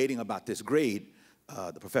him debating about this grade,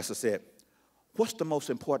 the professor said, what's the most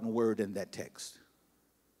important word in that text?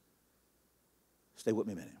 Stay with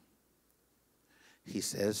me a minute. He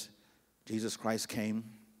says, Jesus Christ came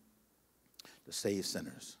to save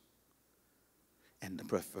sinners. And the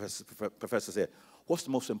professor said, what's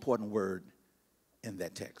the most important word in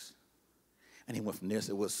that text? And he went from this,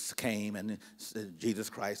 it was came and Jesus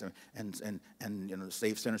Christ and you know,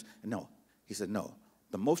 save sinners. No, he said, no.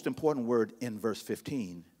 The most important word in verse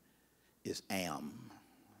 15 is am.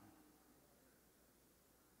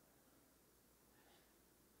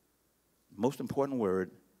 Most important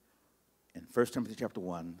word in 1 Timothy chapter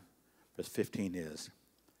 1, verse 15 is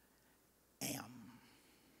am.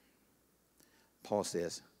 Paul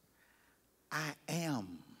says, I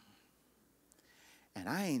am. And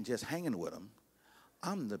I ain't just hanging with them.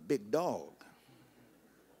 I'm the big dog.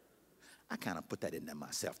 I kind of put that in there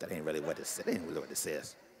myself. That ain't really what it says. That ain't really what it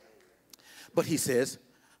says. But he says,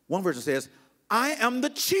 one verse says, I am the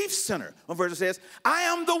chief sinner. One verse says, I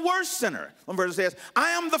am the worst sinner. One verse says, I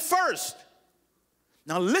am the first.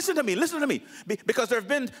 Now listen to me, because there's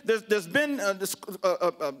been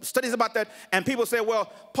studies about that, and people say,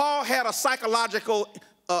 well, Paul had a psychological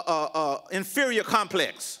inferior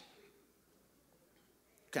complex.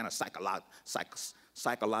 Kind of psychological,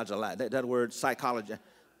 that word psychology.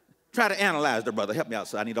 Try to analyze the brother. Help me out,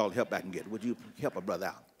 so I need all the help I can get. Would you help a brother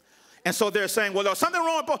out? And so they're saying, well, there's something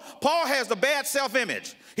wrong with Paul. Paul has the bad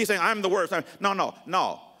self-image. He's saying, I'm the worst.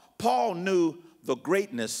 No. Paul knew the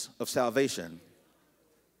greatness of salvation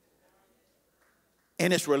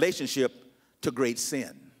in its relationship to great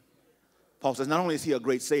sin. Paul says, not only is he a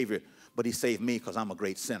great Savior, but he saved me because I'm a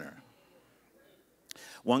great sinner.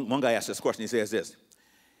 One guy asked this question. He says this,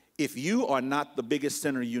 if you are not the biggest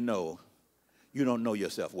sinner you know, you don't know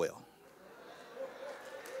yourself well.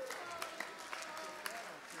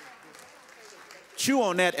 Chew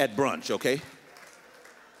on that at brunch, okay?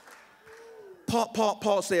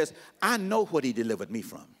 Paul says, I know what he delivered me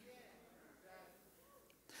from.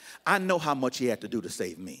 I know how much he had to do to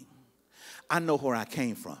save me. I know where I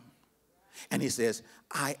came from. And he says,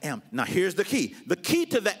 I am. Now here's the key. The key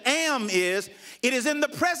to the am is, it is in the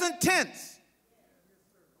present tense.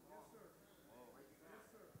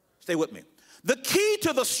 Stay with me. The key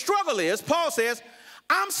to the struggle is, Paul says,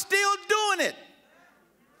 I'm still doing it.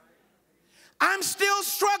 I'm still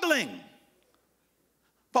struggling.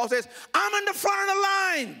 Paul says, I'm in the front of the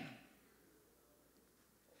line.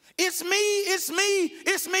 It's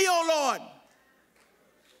me, oh Lord,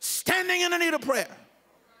 standing in the need of prayer.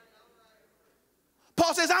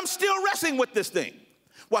 Paul says, I'm still wrestling with this thing.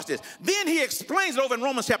 Watch this. Then he explains it over in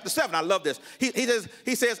Romans chapter 7. I love this.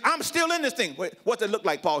 He says, I'm still in this thing. Wait, what's it look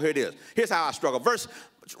like, Paul? Here it is. Here's how I struggle.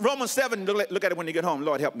 Romans 7, look at it when you get home.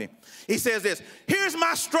 Lord, help me. He says this. Here's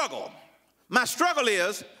my struggle. My struggle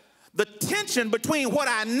is the tension between what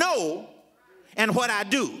I know and what I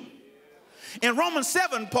do. In Romans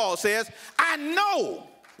 7, Paul says, I know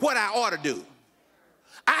what I ought to do.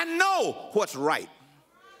 I know what's right.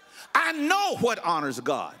 I know what honors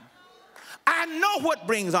God. I know what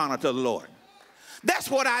brings honor to the Lord. That's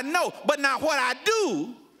what I know. But now what I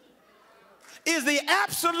do is the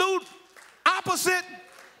absolute opposite,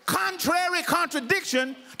 contrary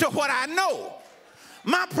contradiction to what I know.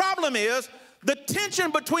 My problem is the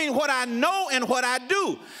tension between what I know and what I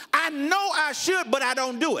do. I know I should, but I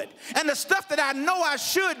don't do it. And the stuff that I know I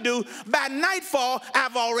should do, by nightfall,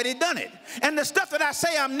 I've already done it. And the stuff that I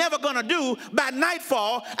say I'm never going to do, by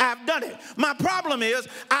nightfall, I've done it. My problem is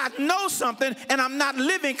I know something and I'm not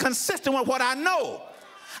living consistent with what I know.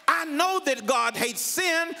 I know that God hates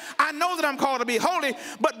sin. I know that I'm called to be holy.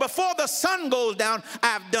 But before the sun goes down,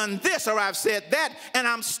 I've done this or I've said that, and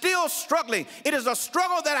I'm still struggling. It is a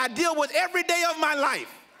struggle that I deal with every day of my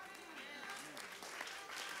life.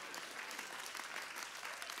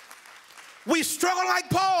 We struggle like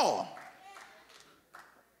Paul.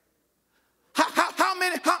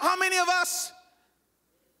 How many of us,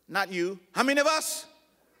 not you, how many of us,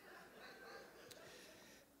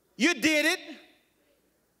 you did it.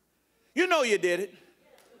 You know you did it.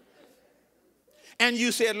 And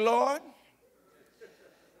you said, Lord,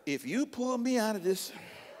 if you pull me out of this,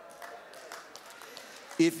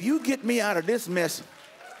 if you get me out of this mess,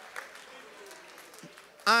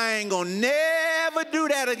 I ain't gonna never do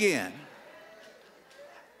that again.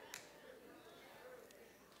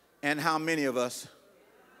 And how many of us,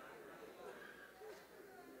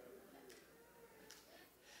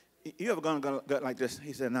 you ever gonna go like this?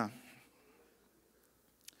 He said, no.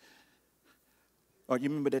 Or you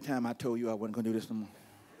remember that time I told you I wasn't going to do this no more?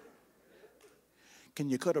 Can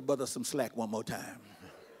you cut a brother some slack one more time?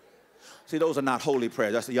 See, those are not holy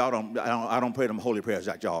prayers. I say, I don't pray them holy prayers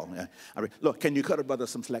like y'all. Look, can you cut a brother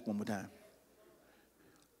some slack one more time?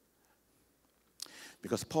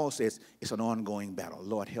 Because Paul says it's an ongoing battle.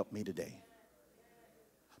 Lord, help me today.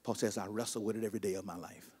 Paul says, I wrestle with it every day of my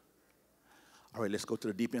life. All right, let's go to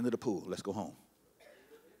the deep end of the pool. Let's go home.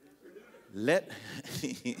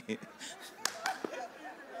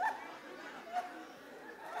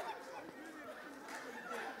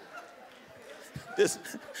 This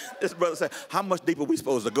brother said, how much deeper are we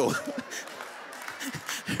supposed to go?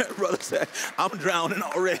 Brother said, I'm drowning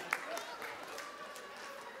already.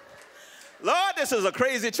 Lord, this is a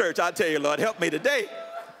crazy church. I tell you, Lord, help me today.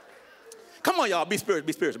 Come on, y'all, be spiritual,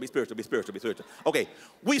 be spiritual, be spiritual, be spiritual, be spiritual. Okay,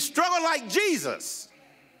 we struggle like Jesus.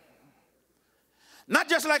 Not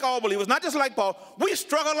just like all believers, not just like Paul. We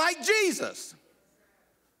struggle like Jesus.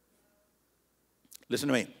 Listen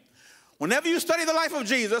to me. Whenever you study the life of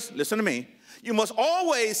Jesus, listen to me, you must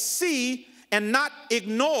always see and not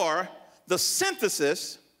ignore the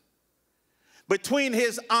synthesis between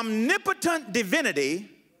his omnipotent divinity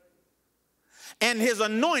and his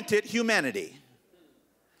anointed humanity.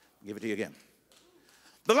 Give it to you again.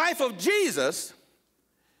 The life of Jesus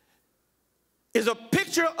is a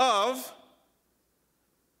picture of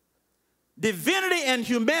divinity and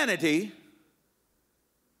humanity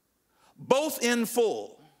both in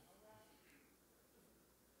full.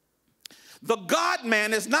 The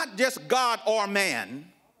God-man is not just God or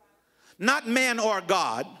man, not man or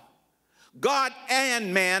God. God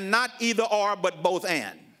and man, not either or, but both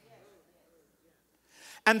and.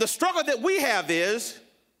 And the struggle that we have is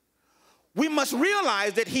we must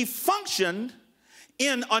realize that he functioned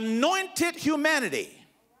in anointed humanity.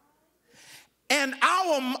 And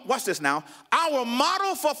watch this now, our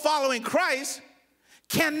model for following Christ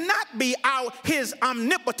cannot be his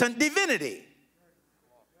omnipotent divinity,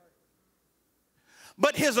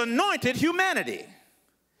 but his anointed humanity.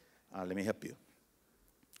 Let me help you.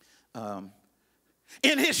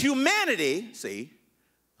 In his humanity, see,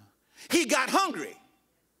 he got hungry.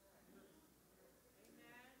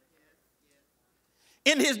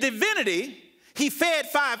 In his divinity, he fed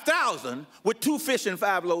 5,000 with 2 fish and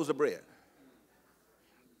 5 loaves of bread.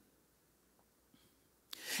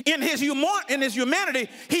 In his humanity,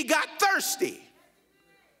 he got thirsty.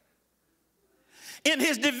 In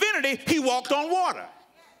his divinity, he walked on water.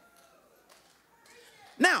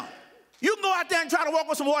 Now, you can go out there and try to walk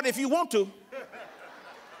with some water if you want to.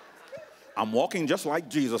 I'm walking just like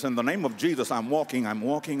Jesus. In the name of Jesus, I'm walking, I'm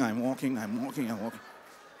walking, I'm walking, I'm walking, I'm walking.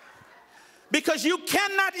 Because you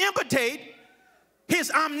cannot imitate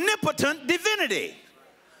his omnipotent divinity.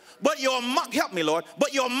 But help me, Lord,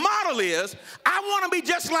 but your model is, I want to be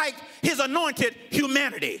just like his anointed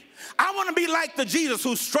humanity. I want to be like the Jesus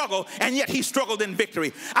who struggled, and yet he struggled in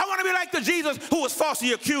victory. I want to be like the Jesus who was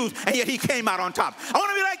falsely accused, and yet he came out on top. I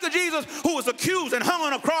want to be like the Jesus who was accused and hung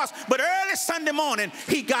on a cross, but early Sunday morning,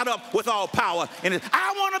 he got up with all power in it.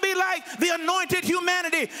 I want to be like the anointed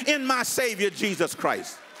humanity in my Savior, Jesus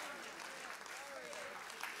Christ.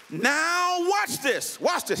 Now watch this.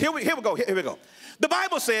 Watch this. Here we go. Here we go. The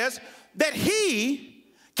Bible says that he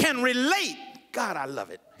can relate. God, I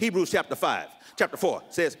love it. Hebrews chapter 4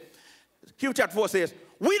 says,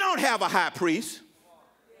 we don't have a high priest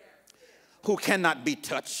who cannot be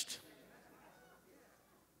touched.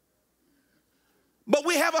 But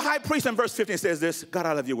we have a high priest, in verse 15 says this, God,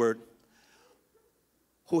 I love your word,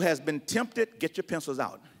 who has been tempted, get your pencils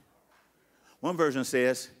out. One version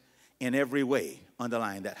says, in every way,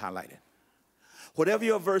 underline that, highlighted. Whatever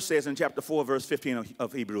your verse says in chapter 4, verse 15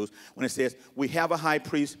 of Hebrews, when it says, we have a high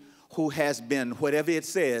priest who has been, whatever it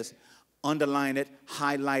says, underline it,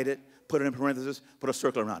 highlight it, put it in parentheses, put a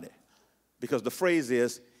circle around it. Because the phrase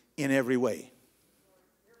is, in every way.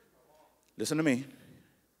 Listen to me.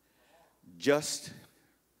 Just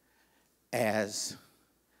as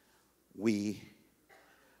we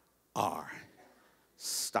are.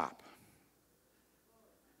 Stop.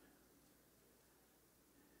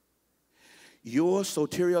 Your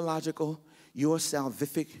soteriological, your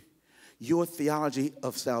salvific, your theology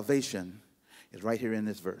of salvation is right here in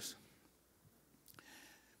this verse.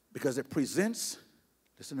 Because it presents,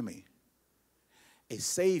 listen to me, a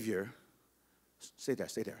Savior, stay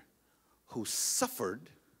there, who suffered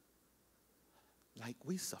like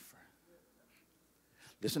we suffer.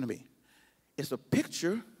 Listen to me. It's a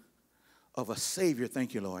picture of a Savior,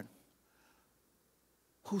 thank you, Lord,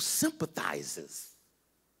 who sympathizes.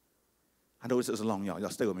 I know this is long, y'all. Y'all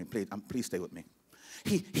stay with me, please. Please stay with me.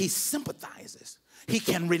 He sympathizes. He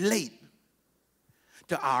can relate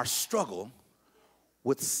to our struggle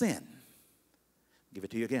with sin. Give it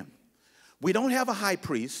to you again. We don't have a high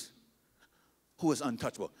priest who is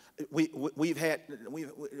untouchable. We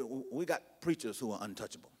got preachers who are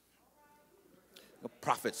untouchable.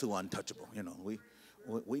 Prophets who are untouchable. You know,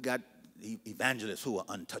 we got evangelists who are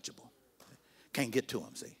untouchable. Can't get to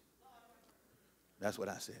them, see. That's what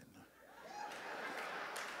I said.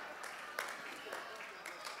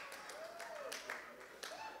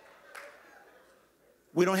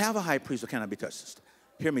 We don't have a high priest who cannot be touched.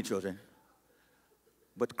 Hear me, children.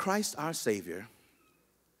 But Christ our Savior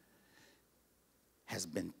has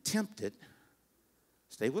been tempted.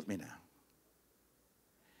 Stay with me now.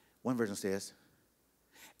 One version says,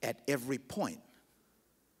 at every point,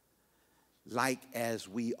 like as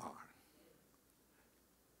we are.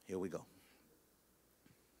 Here we go.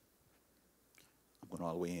 I'm going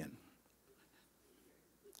all the way in.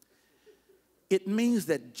 It means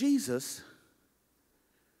that Jesus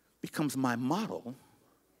becomes my model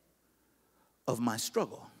of my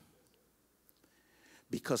struggle.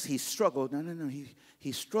 Because he struggled,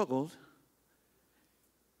 he struggled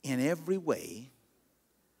in every way,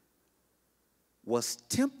 was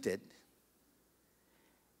tempted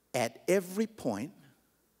at every point,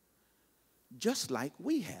 just like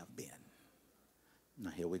we have been. Now,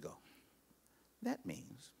 here we go. That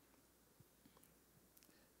means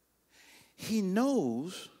he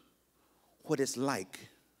knows what it's like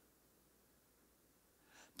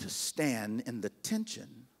to stand in the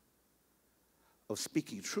tension of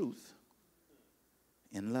speaking truth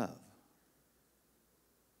in love.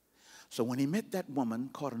 So when he met that woman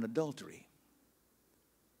caught in adultery,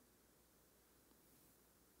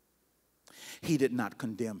 he did not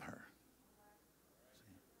condemn her.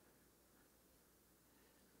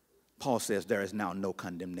 Paul says there is now no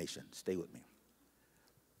condemnation. Stay with me.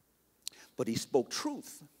 But he spoke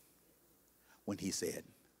truth when he said,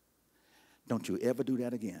 don't you ever do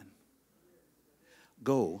that again.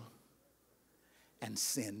 Go and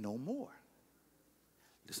sin no more.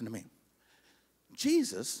 Listen to me.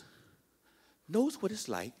 Jesus knows what it's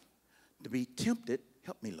like to be tempted,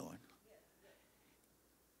 help me, Lord,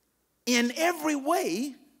 in every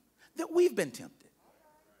way that we've been tempted.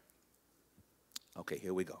 Okay,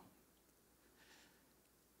 here we go.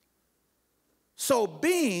 So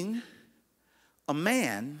being a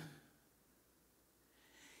man,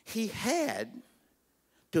 he had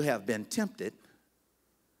to have been tempted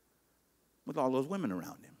with all those women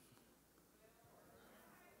around him.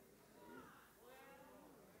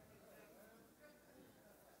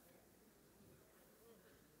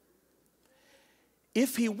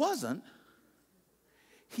 If he wasn't,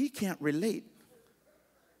 he can't relate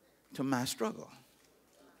to my struggle.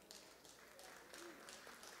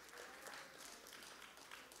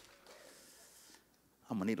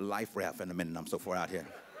 I'm going to need a life raft in a minute. I'm so far out here.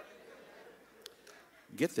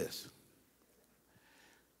 Get this.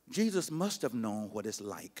 Jesus must have known what it's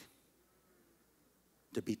like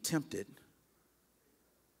to be tempted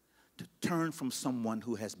to turn from someone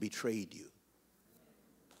who has betrayed you.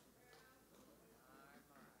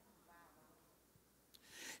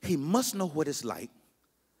 He must know what it's like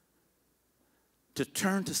to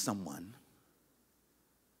turn to someone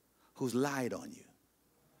who's lied on you.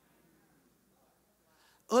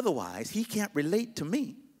 Otherwise, he can't relate to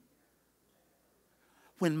me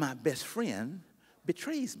when my best friend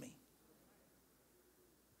betrays me.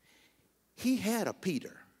 He had a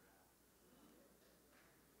Peter.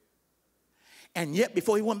 And yet,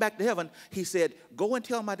 before he went back to heaven, he said, go and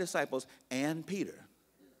tell my disciples and Peter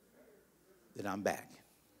that I'm back.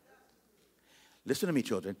 Listen to me,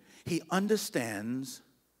 children. He understands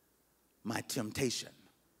my temptation.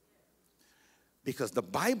 Because the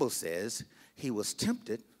Bible says he was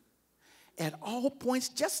tempted at all points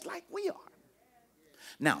just like we are.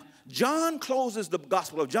 Now, John closes the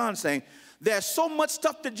Gospel of John saying, there's so much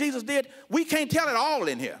stuff that Jesus did, we can't tell it all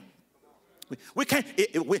in here. We can't,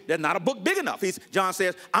 there's not a book big enough. John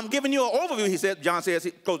says, I'm giving you an overview, he said. John says,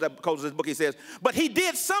 he closes his book, he says, but he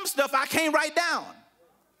did some stuff I can't write down.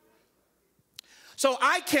 So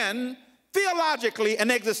I can theologically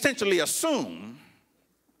and existentially assume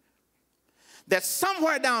that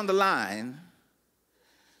somewhere down the line,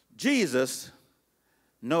 Jesus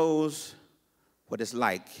knows what it's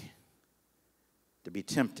like to be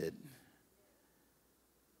tempted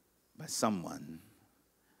by someone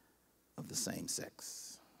of the same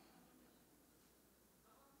sex.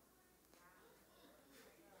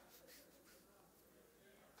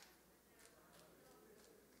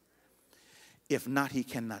 If not, he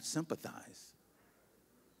cannot sympathize.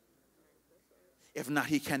 If not,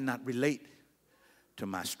 he cannot relate to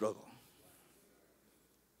my struggle.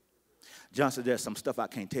 John said, there's some stuff I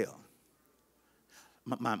can't tell.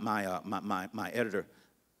 My editor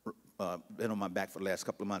been on my back for the last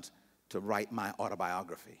couple of months to write my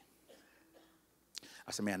autobiography.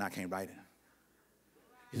 I said, man, I can't write it.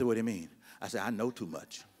 He said, what do you mean? I said, I know too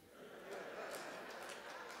much.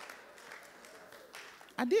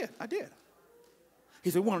 I did. He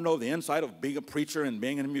said, we want to know the insight of being a preacher and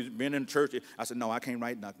being in music, being in church. I said, no, I can't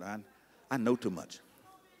write nothing. I know too much.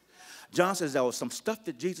 John says there was some stuff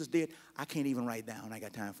that Jesus did I can't even write down. I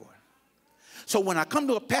got time for it. So when I come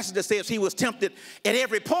to a passage that says he was tempted at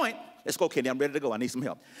every point, let's go, Kenny, I'm ready to go. I need some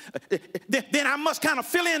help. Then I must kind of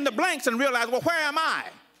fill in the blanks and realize, well, where am I?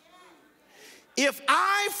 If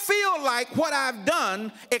I feel like what I've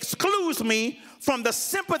done excludes me from the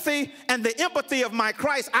sympathy and the empathy of my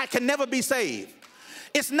Christ, I can never be saved.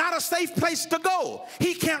 It's not a safe place to go.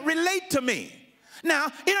 He can't relate to me. Now,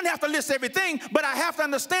 he doesn't have to list everything, but I have to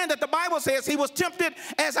understand that the Bible says he was tempted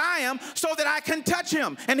as I am so that I can touch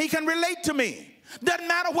him and he can relate to me. Doesn't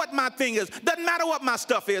matter what my thing is. Doesn't matter what my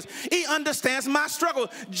stuff is. He understands my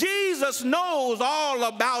struggle. Jesus knows all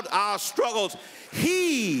about our struggles.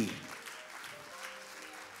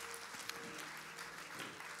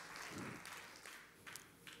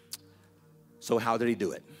 So how did he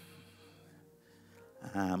do it?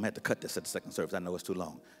 I'm going to have to cut this at the second service. I know it's too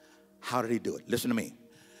long. How did he do it? Listen to me.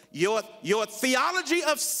 Your theology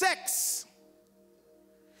of sex,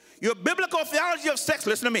 your biblical theology of sex,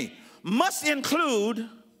 listen to me, must include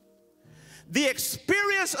the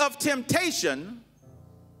experience of temptation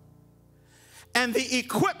and the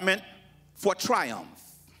equipment for triumph.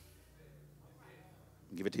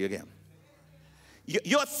 I'll give it to you again.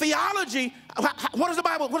 Your theology, what does the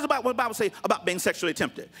Bible say about being sexually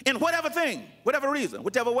tempted? In whatever thing, whatever reason,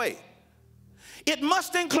 whichever way. It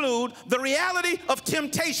must include the reality of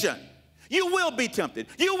temptation. You will be tempted.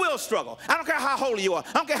 You will struggle. I don't care how holy you are.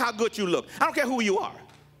 I don't care how good you look. I don't care who you are.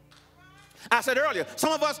 I said earlier,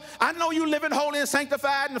 some of us, I know you living holy and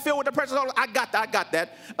sanctified and filled with the precious Holy. I got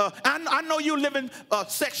that. I know you living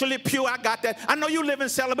sexually pure. I got that. I know you living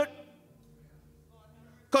celibate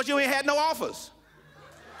because you ain't had no offers.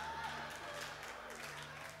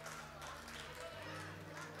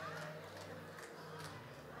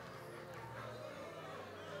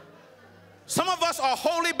 Some of us are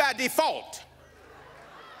holy by default.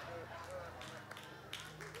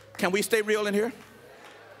 Can we stay real in here?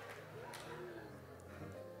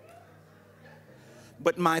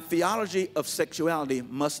 But my theology of sexuality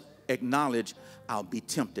must acknowledge I'll be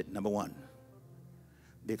tempted, number one.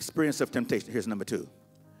 The experience of temptation, here's number two.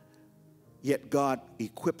 Yet God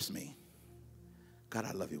equips me, God,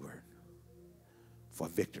 I love your word, for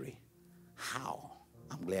victory. How?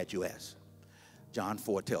 I'm glad you asked. John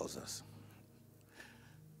 4 tells us.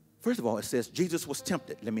 First of all, it says Jesus was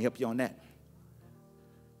tempted. Let me help you on that.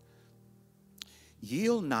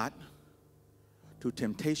 Yield not to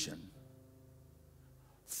temptation,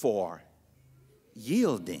 for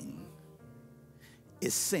yielding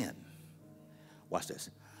is sin. Watch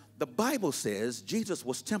this. The Bible says Jesus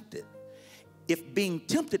was tempted. If being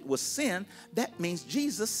tempted was sin, that means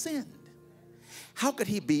Jesus sinned. How could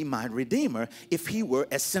he be my Redeemer if he were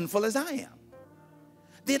as sinful as I am?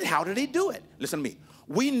 Then how did he do it? Listen to me.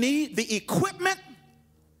 We need the equipment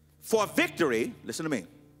for victory. Listen to me.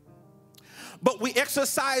 But we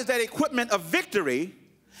exercise that equipment of victory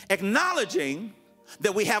acknowledging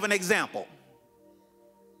that we have an example.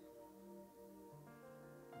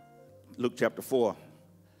 Luke chapter 4,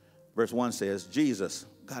 verse 1 says, Jesus,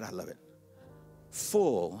 God, I love it,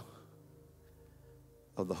 full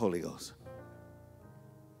of the Holy Ghost.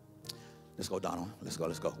 Let's go, Donald. Let's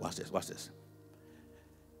go. Watch this.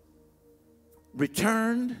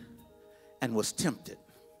 Returned and was tempted.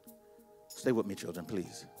 Stay with me, children,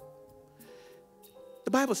 please.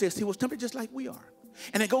 The Bible says he was tempted just like we are.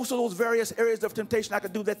 And it goes to those various areas of temptation. I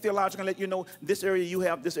could do that theologically and let you know this area you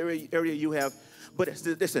have, this area you have. But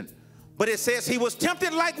listen, but it says he was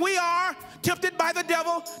tempted like we are, tempted by the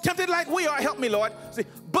devil, tempted like we are. Help me, Lord. See,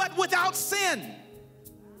 but without sin.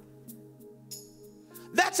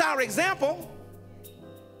 That's our example.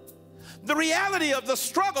 The reality of the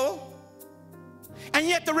struggle, and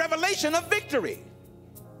yet the revelation of victory.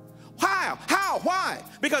 How? Why?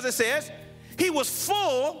 Because it says he was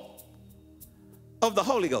full of the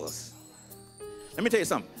Holy Ghost. Let me tell you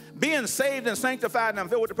something. Being saved and sanctified and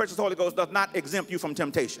filled with the precious Holy Ghost does not exempt you from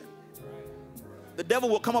temptation. The devil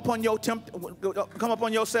will come upon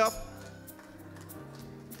yourself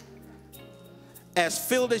as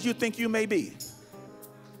filled as you think you may be.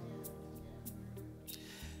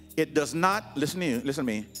 It does not, listen to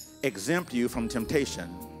me, exempt you from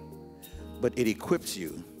temptation, but it equips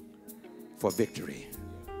you for victory.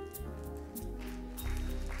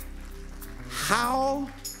 How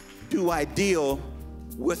do I deal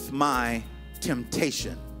with my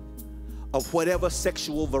temptation of whatever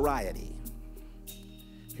sexual variety?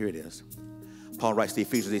 Here it is. Paul writes to the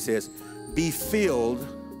Ephesians, he says, be filled,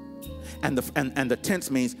 and the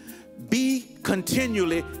tense means be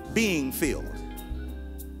continually being filled.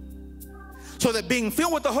 So that being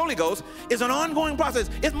filled with the Holy Ghost is an ongoing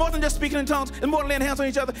process. It's more than just speaking in tongues. It's more than laying hands on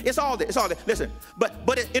each other. It's all that. It's all that. Listen,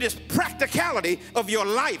 but it is practicality of your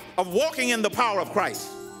life, of walking in the power of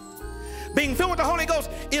Christ. Being filled with the Holy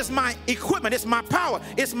Ghost is my equipment. It's my power.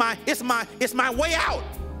 It's my way out.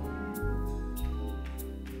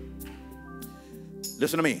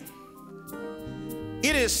 Listen to me.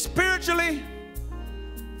 It is spiritually,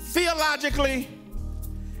 theologically,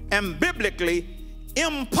 and biblically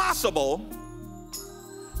impossible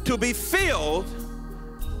to be filled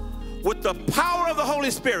with the power of the Holy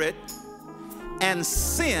Spirit and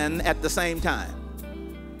sin at the same time.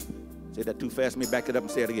 Say that too fast. Let me back it up and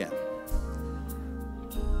say it again.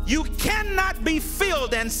 You cannot be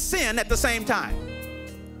filled and sin at the same time.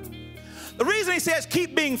 The reason he says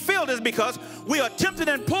keep being filled is because we are tempted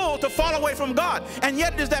and pulled to fall away from God. And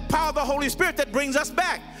yet it is that power of the Holy Spirit that brings us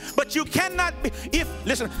back. But you cannot be,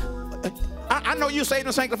 listen, I know you saved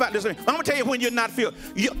and sanctified. Listen, I'm going to tell you when you're not filled.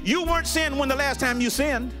 You weren't sinning when the last time you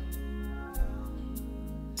sinned.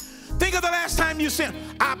 Think of the last time you sinned.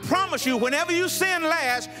 I promise you, whenever you sinned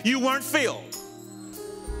last, you weren't filled.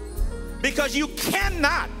 Because you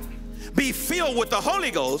cannot be filled with the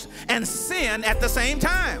Holy Ghost and sin at the same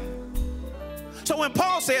time. So when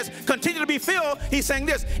Paul says continue to be filled, he's saying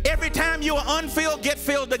this: every time you are unfilled, get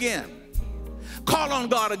filled again. Call on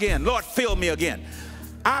God again. Lord, fill me again.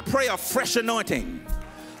 I pray a fresh anointing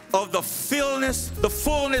of the fullness,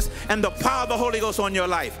 and the power of the Holy Ghost on your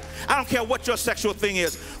life. I don't care what your sexual thing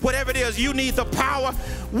is. Whatever it is, you need the power.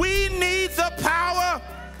 We need the power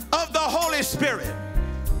of the Holy Spirit.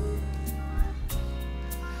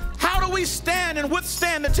 How do we stand and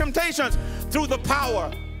withstand the temptations? Through the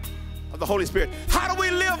power of the Holy Spirit. How do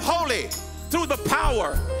we live holy? Through the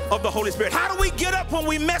power of the Holy Spirit. How do we get up when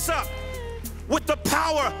we mess up? With the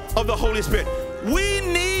power of the Holy Spirit. We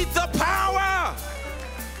need the power.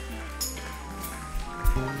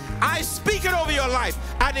 I speak it over your life.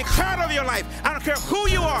 I declare it over your life. I don't care who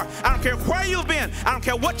you are. I don't care where you've been. I don't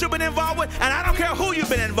care what you've been involved with. And I don't care who you've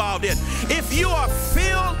been involved in. If you are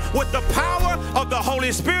filled with the power of the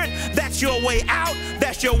Holy Spirit, that's your way out.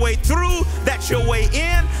 That's your way through. That's your way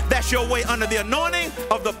in. That's your way under the anointing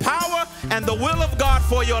of the power and the will of God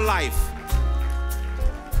for your life.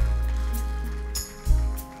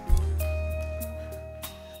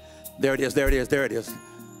 There it is, there it is, there it is.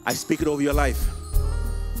 I speak it over your life.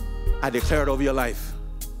 I declare it over your life.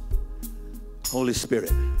 Holy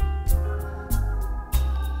Spirit,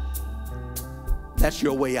 that's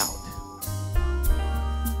your way out.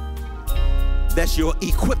 That's your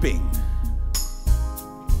equipping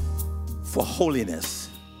for holiness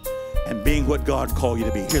and being what God called you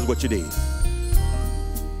to be. Here's what you need.